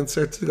Republicans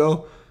start to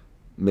go,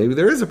 maybe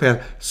there is a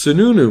path.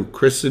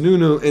 Chris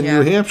Sununu in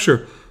New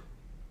Hampshire,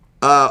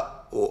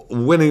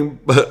 winning.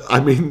 But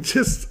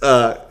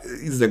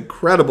he's an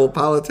incredible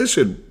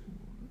politician.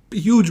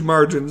 Huge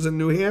margins in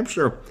New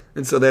Hampshire.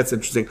 And so that's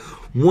interesting.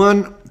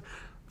 One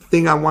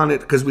thing I wanted,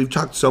 because we've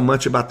talked so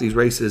much about these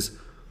races,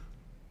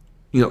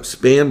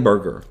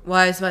 Spanberger. Well,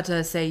 I was about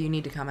to say you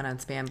need to comment on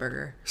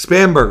Spanberger.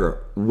 Spanberger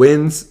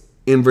wins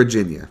in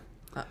Virginia.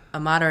 A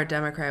moderate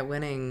Democrat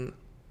winning.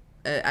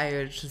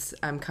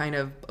 I'm kind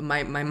of,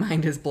 my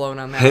mind is blown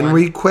on that.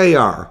 Henry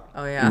Cuellar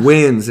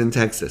wins in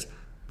Texas.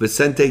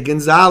 Vicente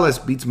Gonzalez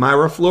beats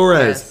Mayra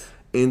Flores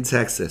in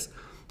Texas.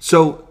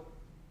 So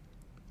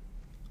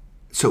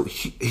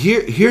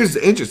here's the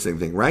interesting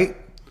thing, right?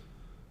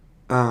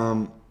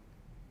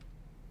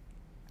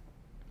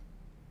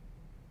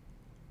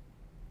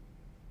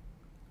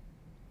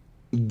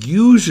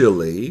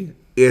 Usually,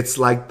 it's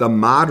like the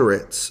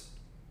moderates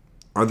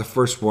are the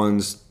first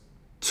ones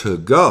to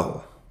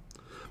go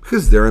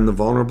because they're in the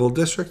vulnerable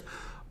district.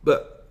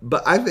 But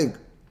I think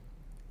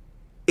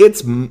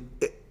it's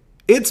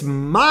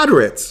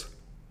moderates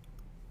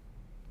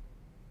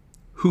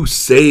who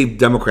saved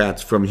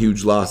Democrats from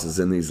huge losses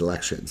in these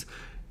elections.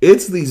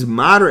 It's these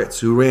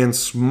moderates who ran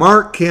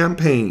smart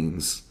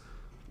campaigns,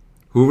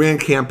 who ran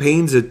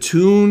campaigns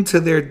attuned to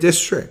their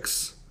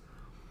districts,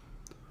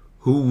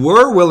 who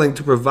were willing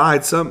to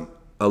provide some.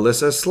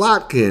 Alyssa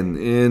Slotkin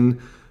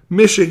in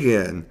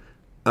Michigan,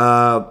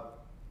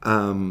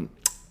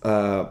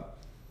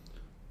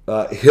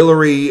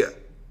 Hillary,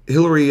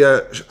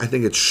 I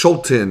think it's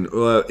Schulten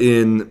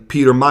in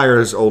Peter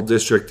Meyer's old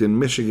district in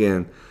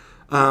Michigan.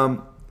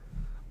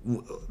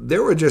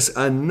 There were just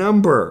a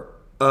number,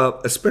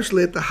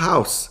 especially at the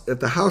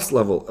House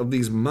level, of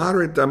these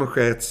moderate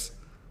Democrats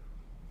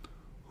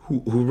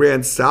who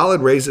ran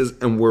solid races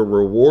and were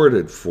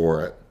rewarded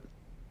for it.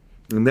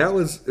 And it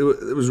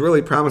was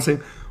really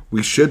promising.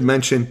 We should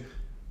mention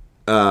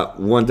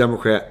one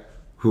Democrat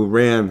who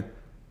ran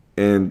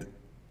and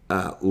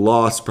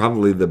lost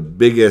probably the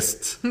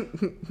biggest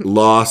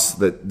loss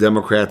that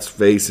Democrats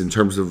face in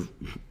terms of,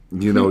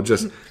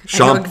 just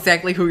Sean. I know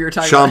exactly who you're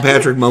talking Sean about.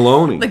 Patrick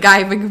Maloney. The guy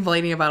I've been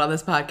complaining about on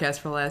this podcast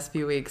for the last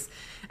few weeks.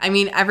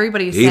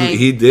 Everybody's saying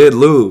he did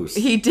lose.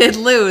 He did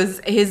lose.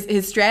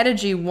 His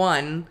strategy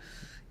won.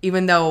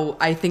 even though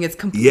I think it's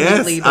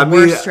completely the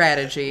worst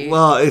strategy.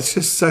 Well, it's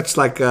just such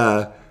like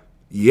a,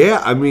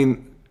 I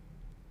mean,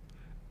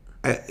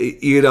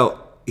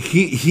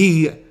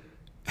 he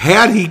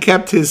had he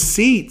kept his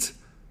seat,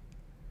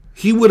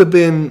 he would have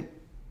been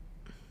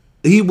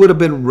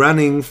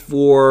running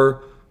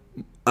for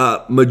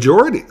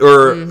majority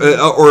or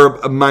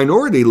a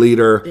minority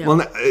leader. Yeah.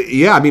 Well,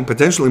 I mean,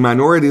 potentially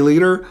minority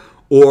leader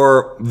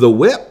or the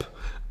whip,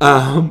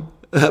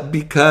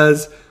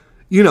 because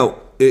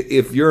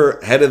if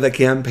you're head of the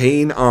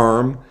campaign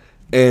arm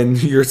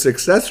and you're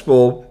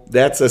successful,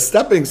 that's a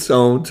stepping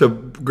stone to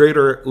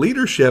greater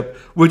leadership,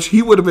 which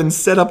he would have been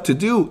set up to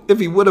do if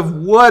he would have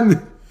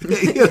won,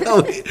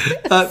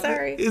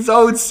 Sorry. his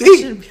own seat. I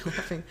shouldn't be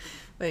laughing,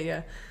 but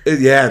yeah.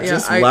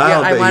 Just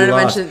wild. I wanted to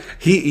mention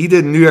he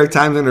did a New York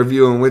Times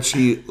interview in which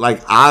he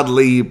like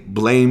oddly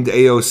blamed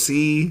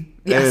AOC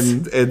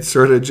and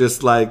sort of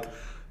just like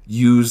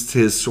used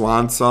his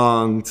swan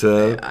song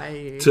to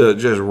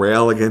just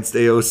rail against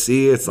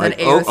AOC. It's like,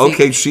 AOC,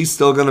 okay, she's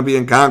still going to be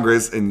in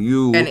Congress, and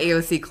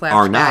AOC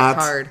clapped back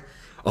hard.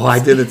 Oh, I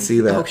didn't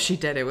see that. Oh, she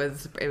did. It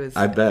was.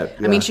 I bet.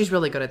 Yeah. I mean, she's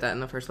really good at that in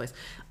the first place.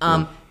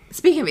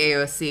 Speaking of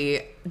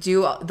AOC,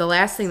 the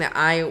last thing that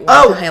I want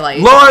to highlight.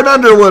 Lauren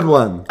Underwood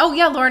won. Oh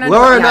yeah, Lauren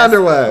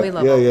Underwood. We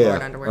love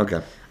Lauren Underwood.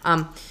 Okay.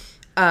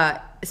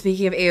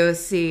 Speaking of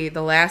AOC,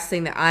 the last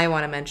thing that I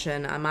want to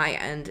mention on my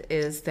end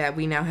is that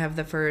we now have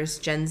the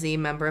first Gen Z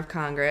member of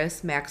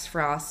Congress, Max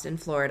Frost in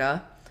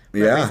Florida,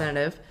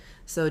 representative.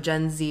 So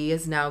Gen Z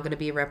is now going to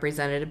be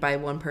represented by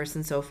one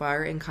person so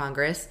far in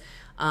Congress.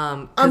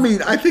 I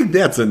mean, I think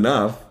that's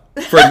enough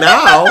for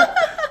now.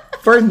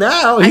 For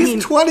now,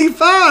 he's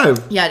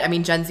 25. Yeah, I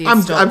mean, Gen Z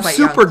is still quite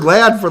young. I'm super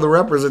glad for the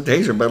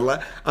representation,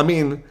 but I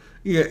mean,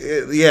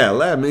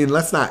 I mean,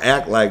 let's not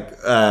act like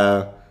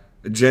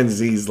Gen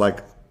Z's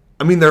like.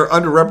 I mean, they're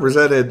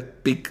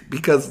underrepresented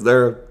because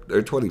they're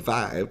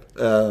 25.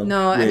 I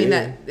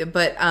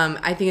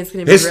think it's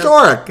going to be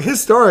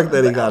historic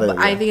that he got it.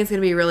 I think it's going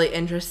to be really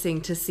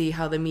interesting to see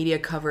how the media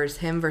covers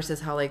him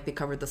versus how like they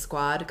covered the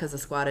Squad, because the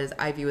Squad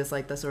I view as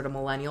like the sort of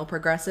millennial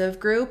progressive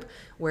group,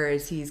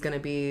 whereas he's going to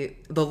be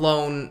the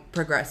lone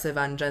progressive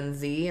on Gen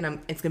Z, and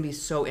it's going to be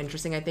so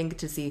interesting, I think,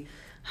 to see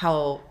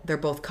how they're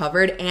both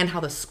covered and how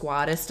the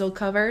Squad is still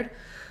covered.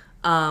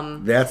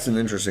 That's an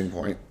interesting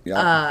point.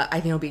 Yeah, I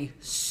think it'll be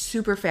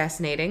super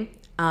fascinating.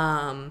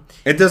 And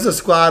does the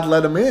Squad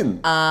let him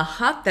in?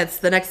 That's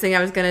the next thing I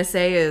was gonna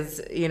say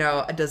is,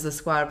 does the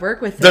Squad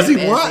work with him? Does he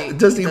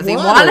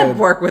want to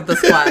work with the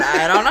Squad?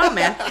 I don't know,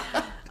 man.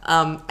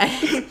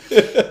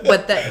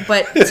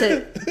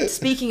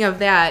 Speaking of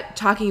that,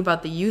 talking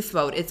about the youth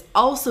vote, it's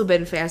also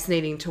been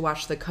fascinating to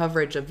watch the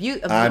coverage of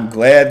youth. I'm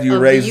glad you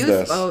raised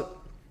this. Vote,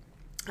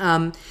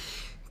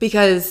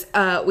 because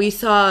we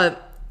saw.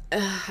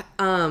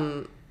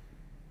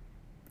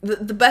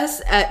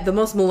 The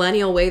most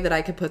millennial way that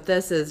I could put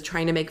this is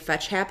trying to make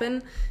fetch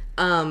happen,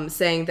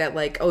 saying that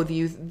like,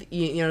 the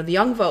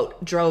young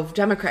vote drove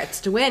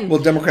Democrats to win.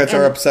 Well, Democrats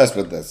are obsessed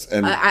with this,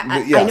 and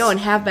I know, and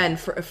have been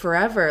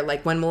forever.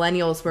 Like when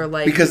millennials were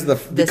like because the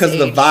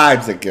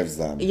vibes it gives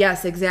them.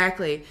 Yes,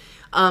 exactly.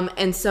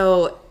 And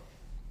so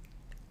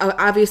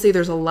obviously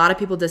there's a lot of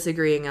people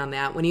disagreeing on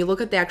that. When you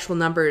look at the actual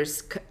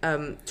numbers,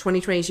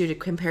 2022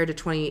 compared to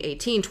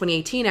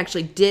 2018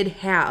 actually did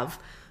have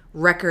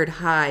record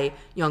high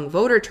young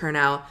voter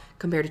turnout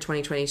compared to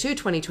 2022.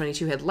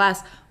 2022 had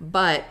less,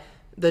 but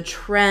the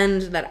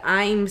trend that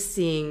I'm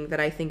seeing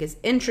that I think is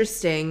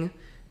interesting,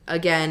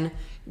 again,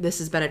 this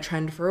has been a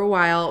trend for a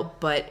while,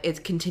 but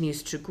it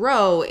continues to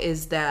grow,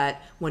 is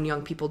that when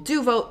young people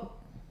do vote,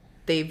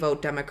 they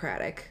vote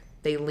Democratic.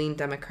 They lean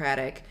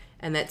Democratic,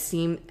 and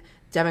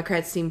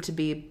Democrats seem to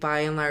be,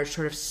 by and large,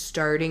 sort of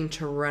starting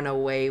to run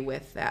away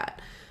with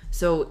that.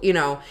 So,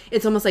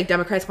 it's almost like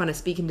Democrats want to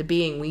speak into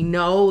being. We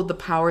know the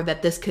power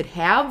that this could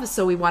have,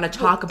 so we want to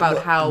talk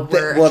about how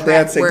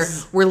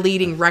we're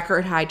leading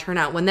record high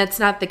turnout, when that's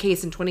not the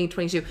case in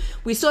 2022.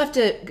 We still have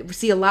to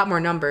see a lot more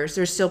numbers.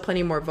 There's still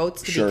plenty more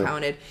votes to be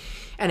counted.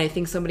 And I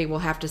think somebody will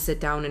have to sit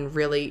down and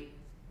really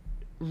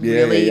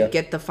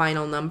get the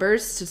final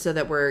numbers so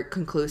that we're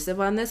conclusive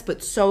on this.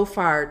 But so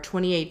far,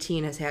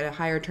 2018 has had a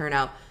higher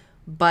turnout.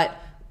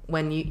 But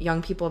when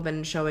young people have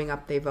been showing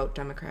up, they vote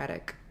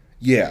Democratic.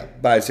 Yeah,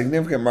 by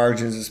significant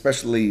margins,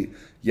 especially,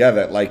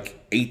 that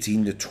like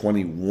 18 to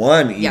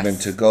 21 even,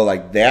 to go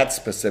like that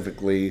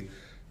specifically.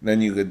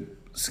 Then you could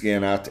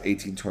scan out to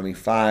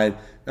 18-25.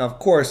 Now, of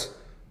course,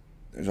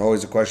 there's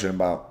always a question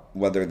about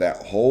whether that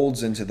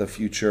holds into the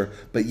future.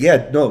 But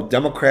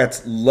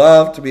Democrats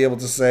love to be able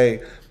to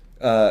say,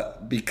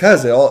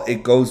 because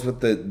it goes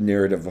with the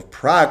narrative of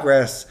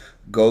progress,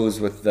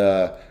 goes with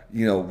the,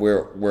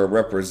 we're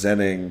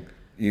representing,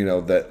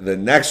 the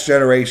next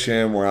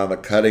generation, we're on the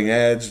cutting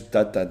edge,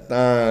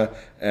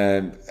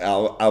 And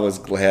I was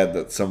glad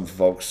that some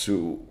folks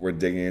who were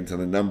digging into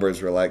the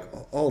numbers were like,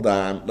 hold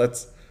on,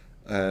 let's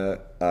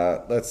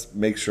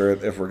make sure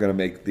if we're going to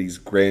make these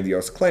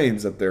grandiose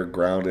claims that they're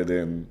grounded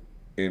in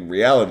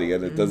reality,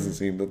 and it doesn't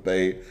seem that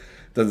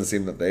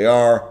they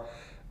are.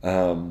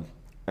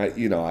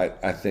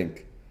 I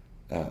think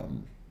I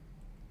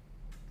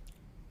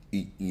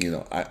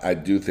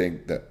do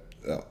think that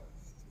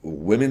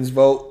women's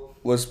vote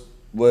was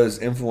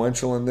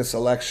influential in this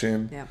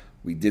election. Yeah.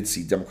 We did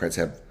see Democrats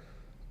have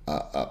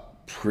a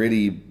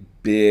pretty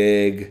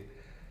big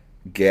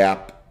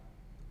gap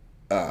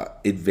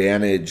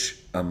advantage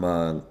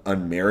among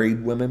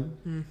unmarried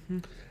women,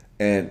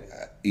 and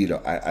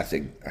I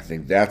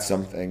think that's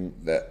something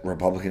that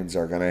Republicans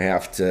are going to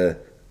have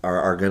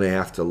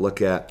to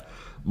look at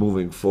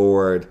moving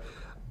forward.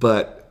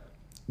 But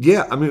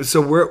yeah, I mean, so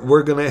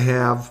we're going to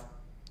have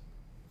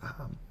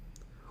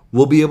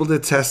we'll be able to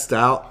test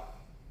out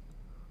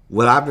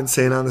what I've been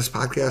saying on this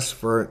podcast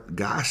for,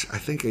 I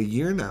think a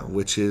year now,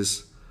 which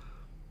is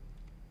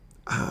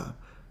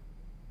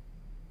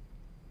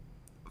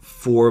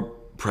for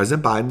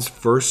President Biden's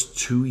first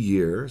 2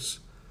 years,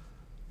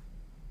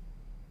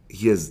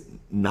 he has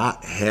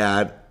not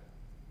had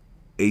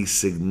a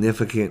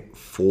significant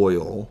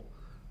foil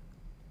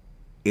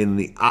in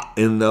the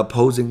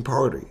opposing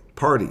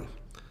party.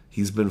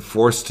 He's been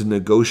forced to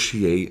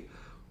negotiate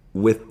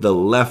with the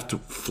left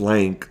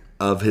flank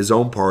of his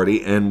own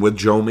party and with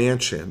Joe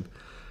Manchin.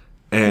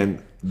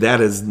 And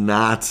that is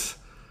not...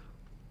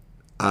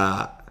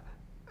 Joe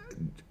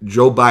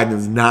Biden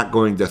is not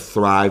going to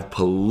thrive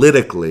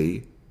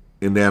politically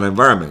in that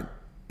environment.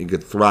 He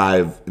could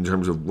thrive in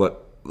terms of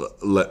what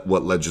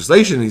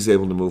legislation he's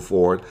able to move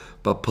forward,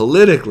 but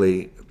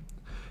politically,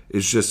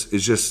 it's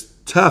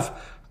just tough.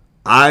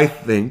 I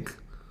think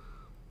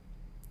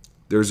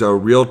there's a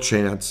real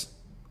chance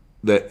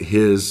that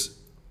his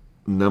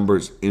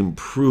numbers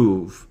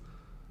improve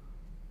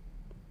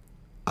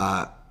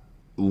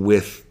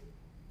with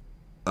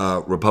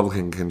a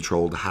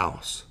Republican-controlled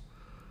House.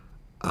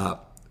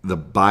 The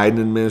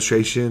Biden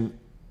administration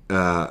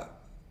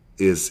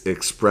is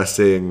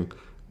expressing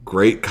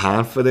great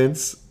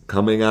confidence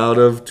coming out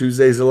of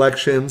Tuesday's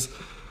elections.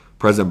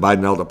 President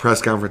Biden held a press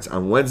conference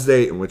on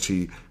Wednesday in which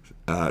he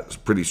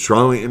pretty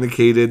strongly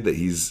indicated that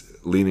he's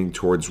leaning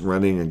towards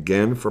running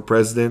again for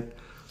president.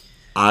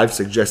 I've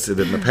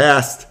suggested in the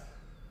past,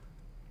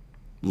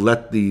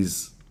 let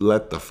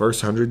the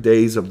first 100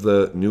 days of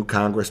the new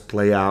Congress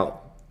play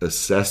out,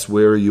 assess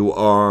where you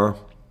are,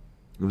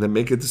 and then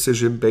make a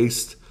decision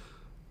based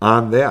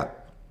on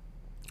that.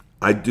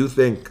 I do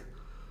think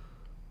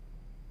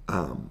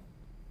I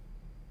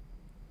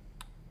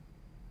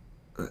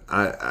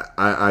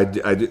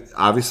do,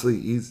 obviously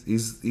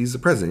he's the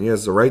president. He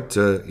has the right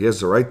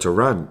to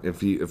run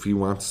if he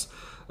wants,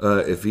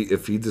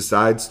 if he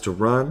decides to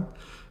run,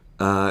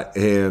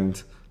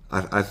 and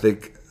I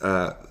think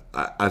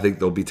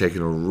they'll be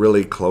taking a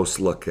really close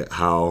look at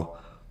how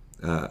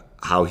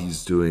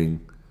he's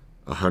doing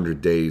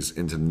 100 days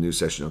into the new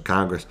session of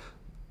Congress.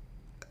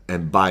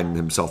 And Biden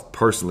himself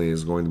personally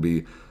is going to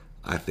be,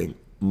 I think,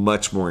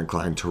 much more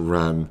inclined to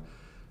run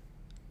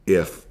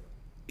if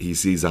he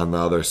sees on the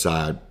other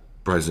side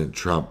President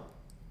Trump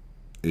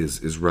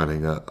is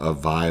running a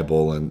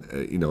viable and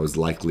is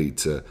likely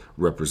to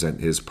represent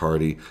his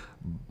party.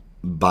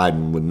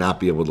 Biden would not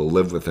be able to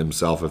live with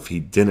himself if he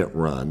didn't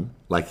run,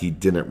 like he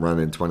didn't run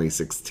in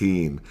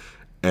 2016,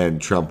 and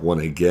Trump won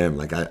again.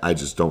 Like I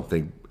just don't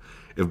think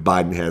if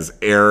Biden has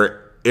air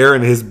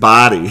in his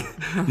body,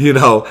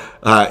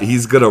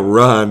 he's gonna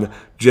run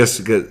just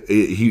because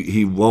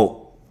he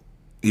won't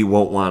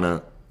want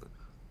to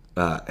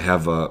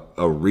have a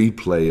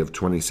replay of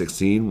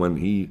 2016 when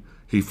he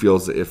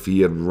feels that if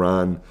he had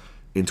run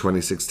in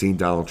 2016,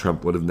 Donald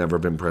Trump would have never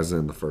been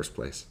president in the first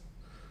place.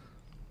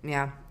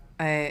 Yeah,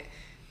 and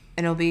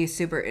it'll be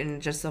super.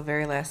 And just the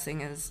very last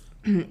thing is,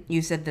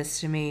 you said this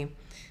to me,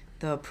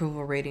 the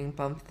approval rating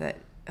bump that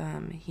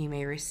he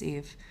may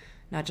receive,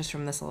 not just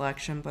from this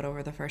election, but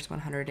over the first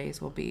 100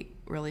 days will be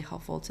really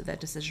helpful to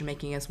that decision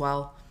making as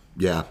well.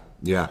 Yeah,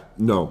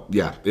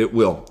 it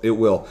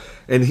will.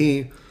 And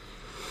he,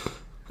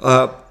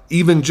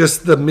 even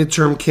just the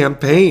midterm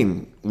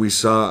campaign, we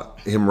saw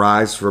him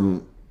rise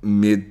from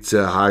mid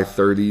to high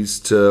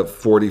 30s to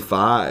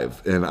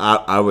 45. And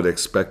I would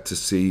expect to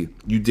see,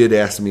 you did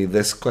ask me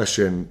this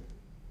question,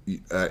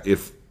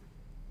 if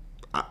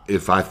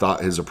I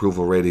thought his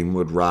approval rating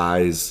would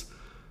rise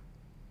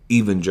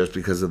even just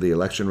because of the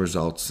election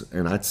results.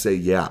 And I'd say,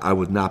 yeah, I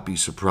would not be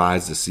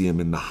surprised to see him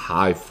in the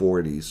high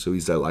 40s. So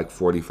he's at like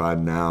 45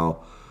 now,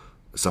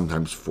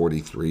 sometimes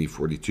 43,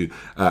 42.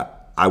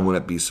 I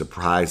wouldn't be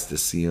surprised to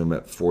see him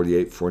at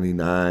 48,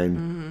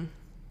 49.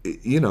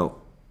 Mm-hmm.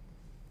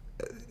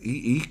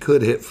 He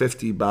could hit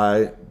 50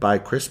 by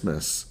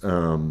Christmas.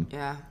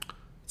 Yeah.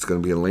 It's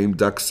going to be a lame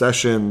duck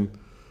session.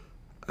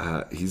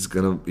 He's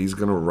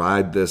gonna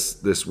ride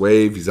this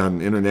wave. He's on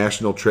an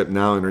international trip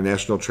now.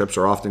 International trips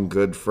are often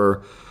good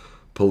for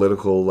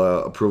political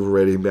approval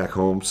rating back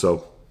home.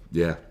 So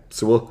yeah,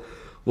 so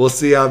we'll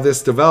see how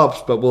this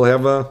develops. But we'll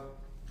have a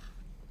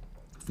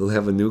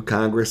new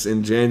Congress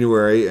in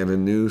January and a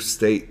new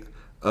state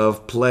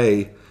of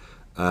play.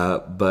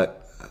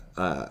 But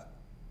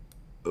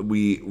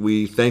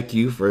we thank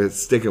you for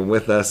sticking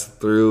with us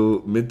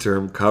through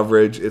midterm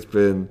coverage. It's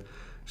been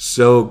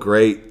so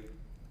great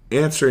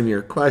answering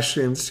your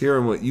questions,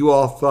 hearing what you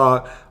all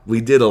thought.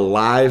 We did a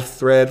live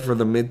thread for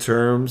the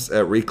midterms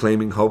at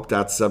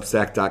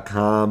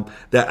reclaiminghope.substack.com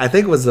that I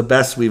think was the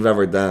best we've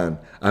ever done.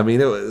 I mean,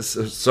 it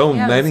was so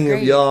many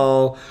of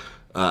y'all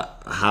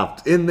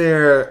hopped in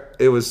there.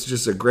 It was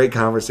just a great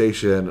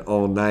conversation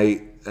all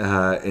night,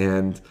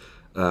 and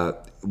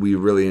we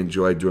really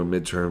enjoyed doing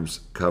midterms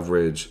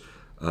coverage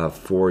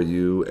for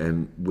you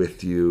and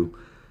with you.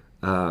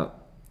 And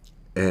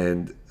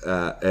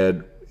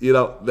you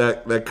know,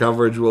 that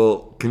coverage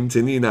will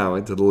continue now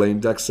into the lame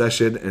duck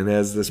session and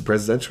as this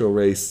presidential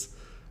race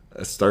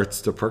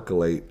starts to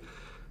percolate.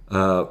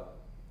 All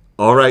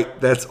right,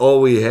 that's all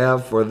we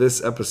have for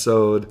this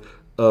episode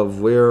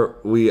of Where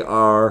We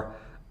Are.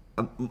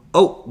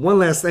 One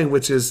last thing,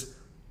 which is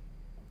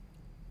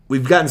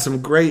we've gotten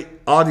some great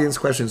audience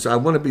questions, so I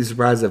wouldn't be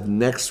surprised if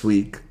next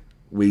week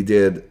we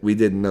did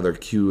another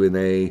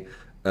Q&A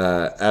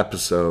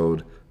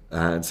episode,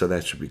 and so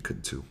that should be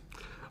good too.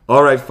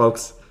 All right,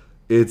 folks.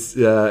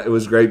 It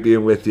was great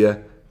being with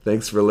you.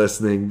 Thanks for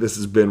listening. This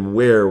has been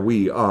Where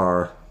We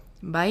Are.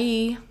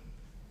 Bye.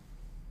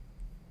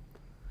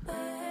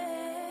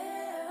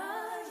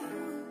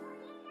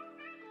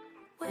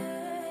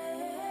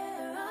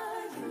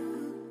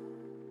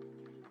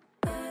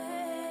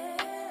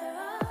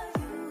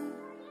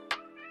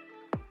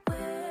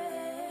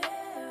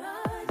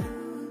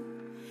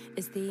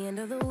 It's the end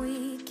of the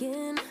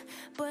weekend,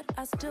 but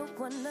I still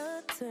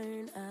wanna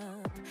turn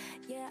up.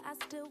 Yeah, I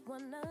still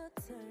wanna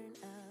turn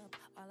up.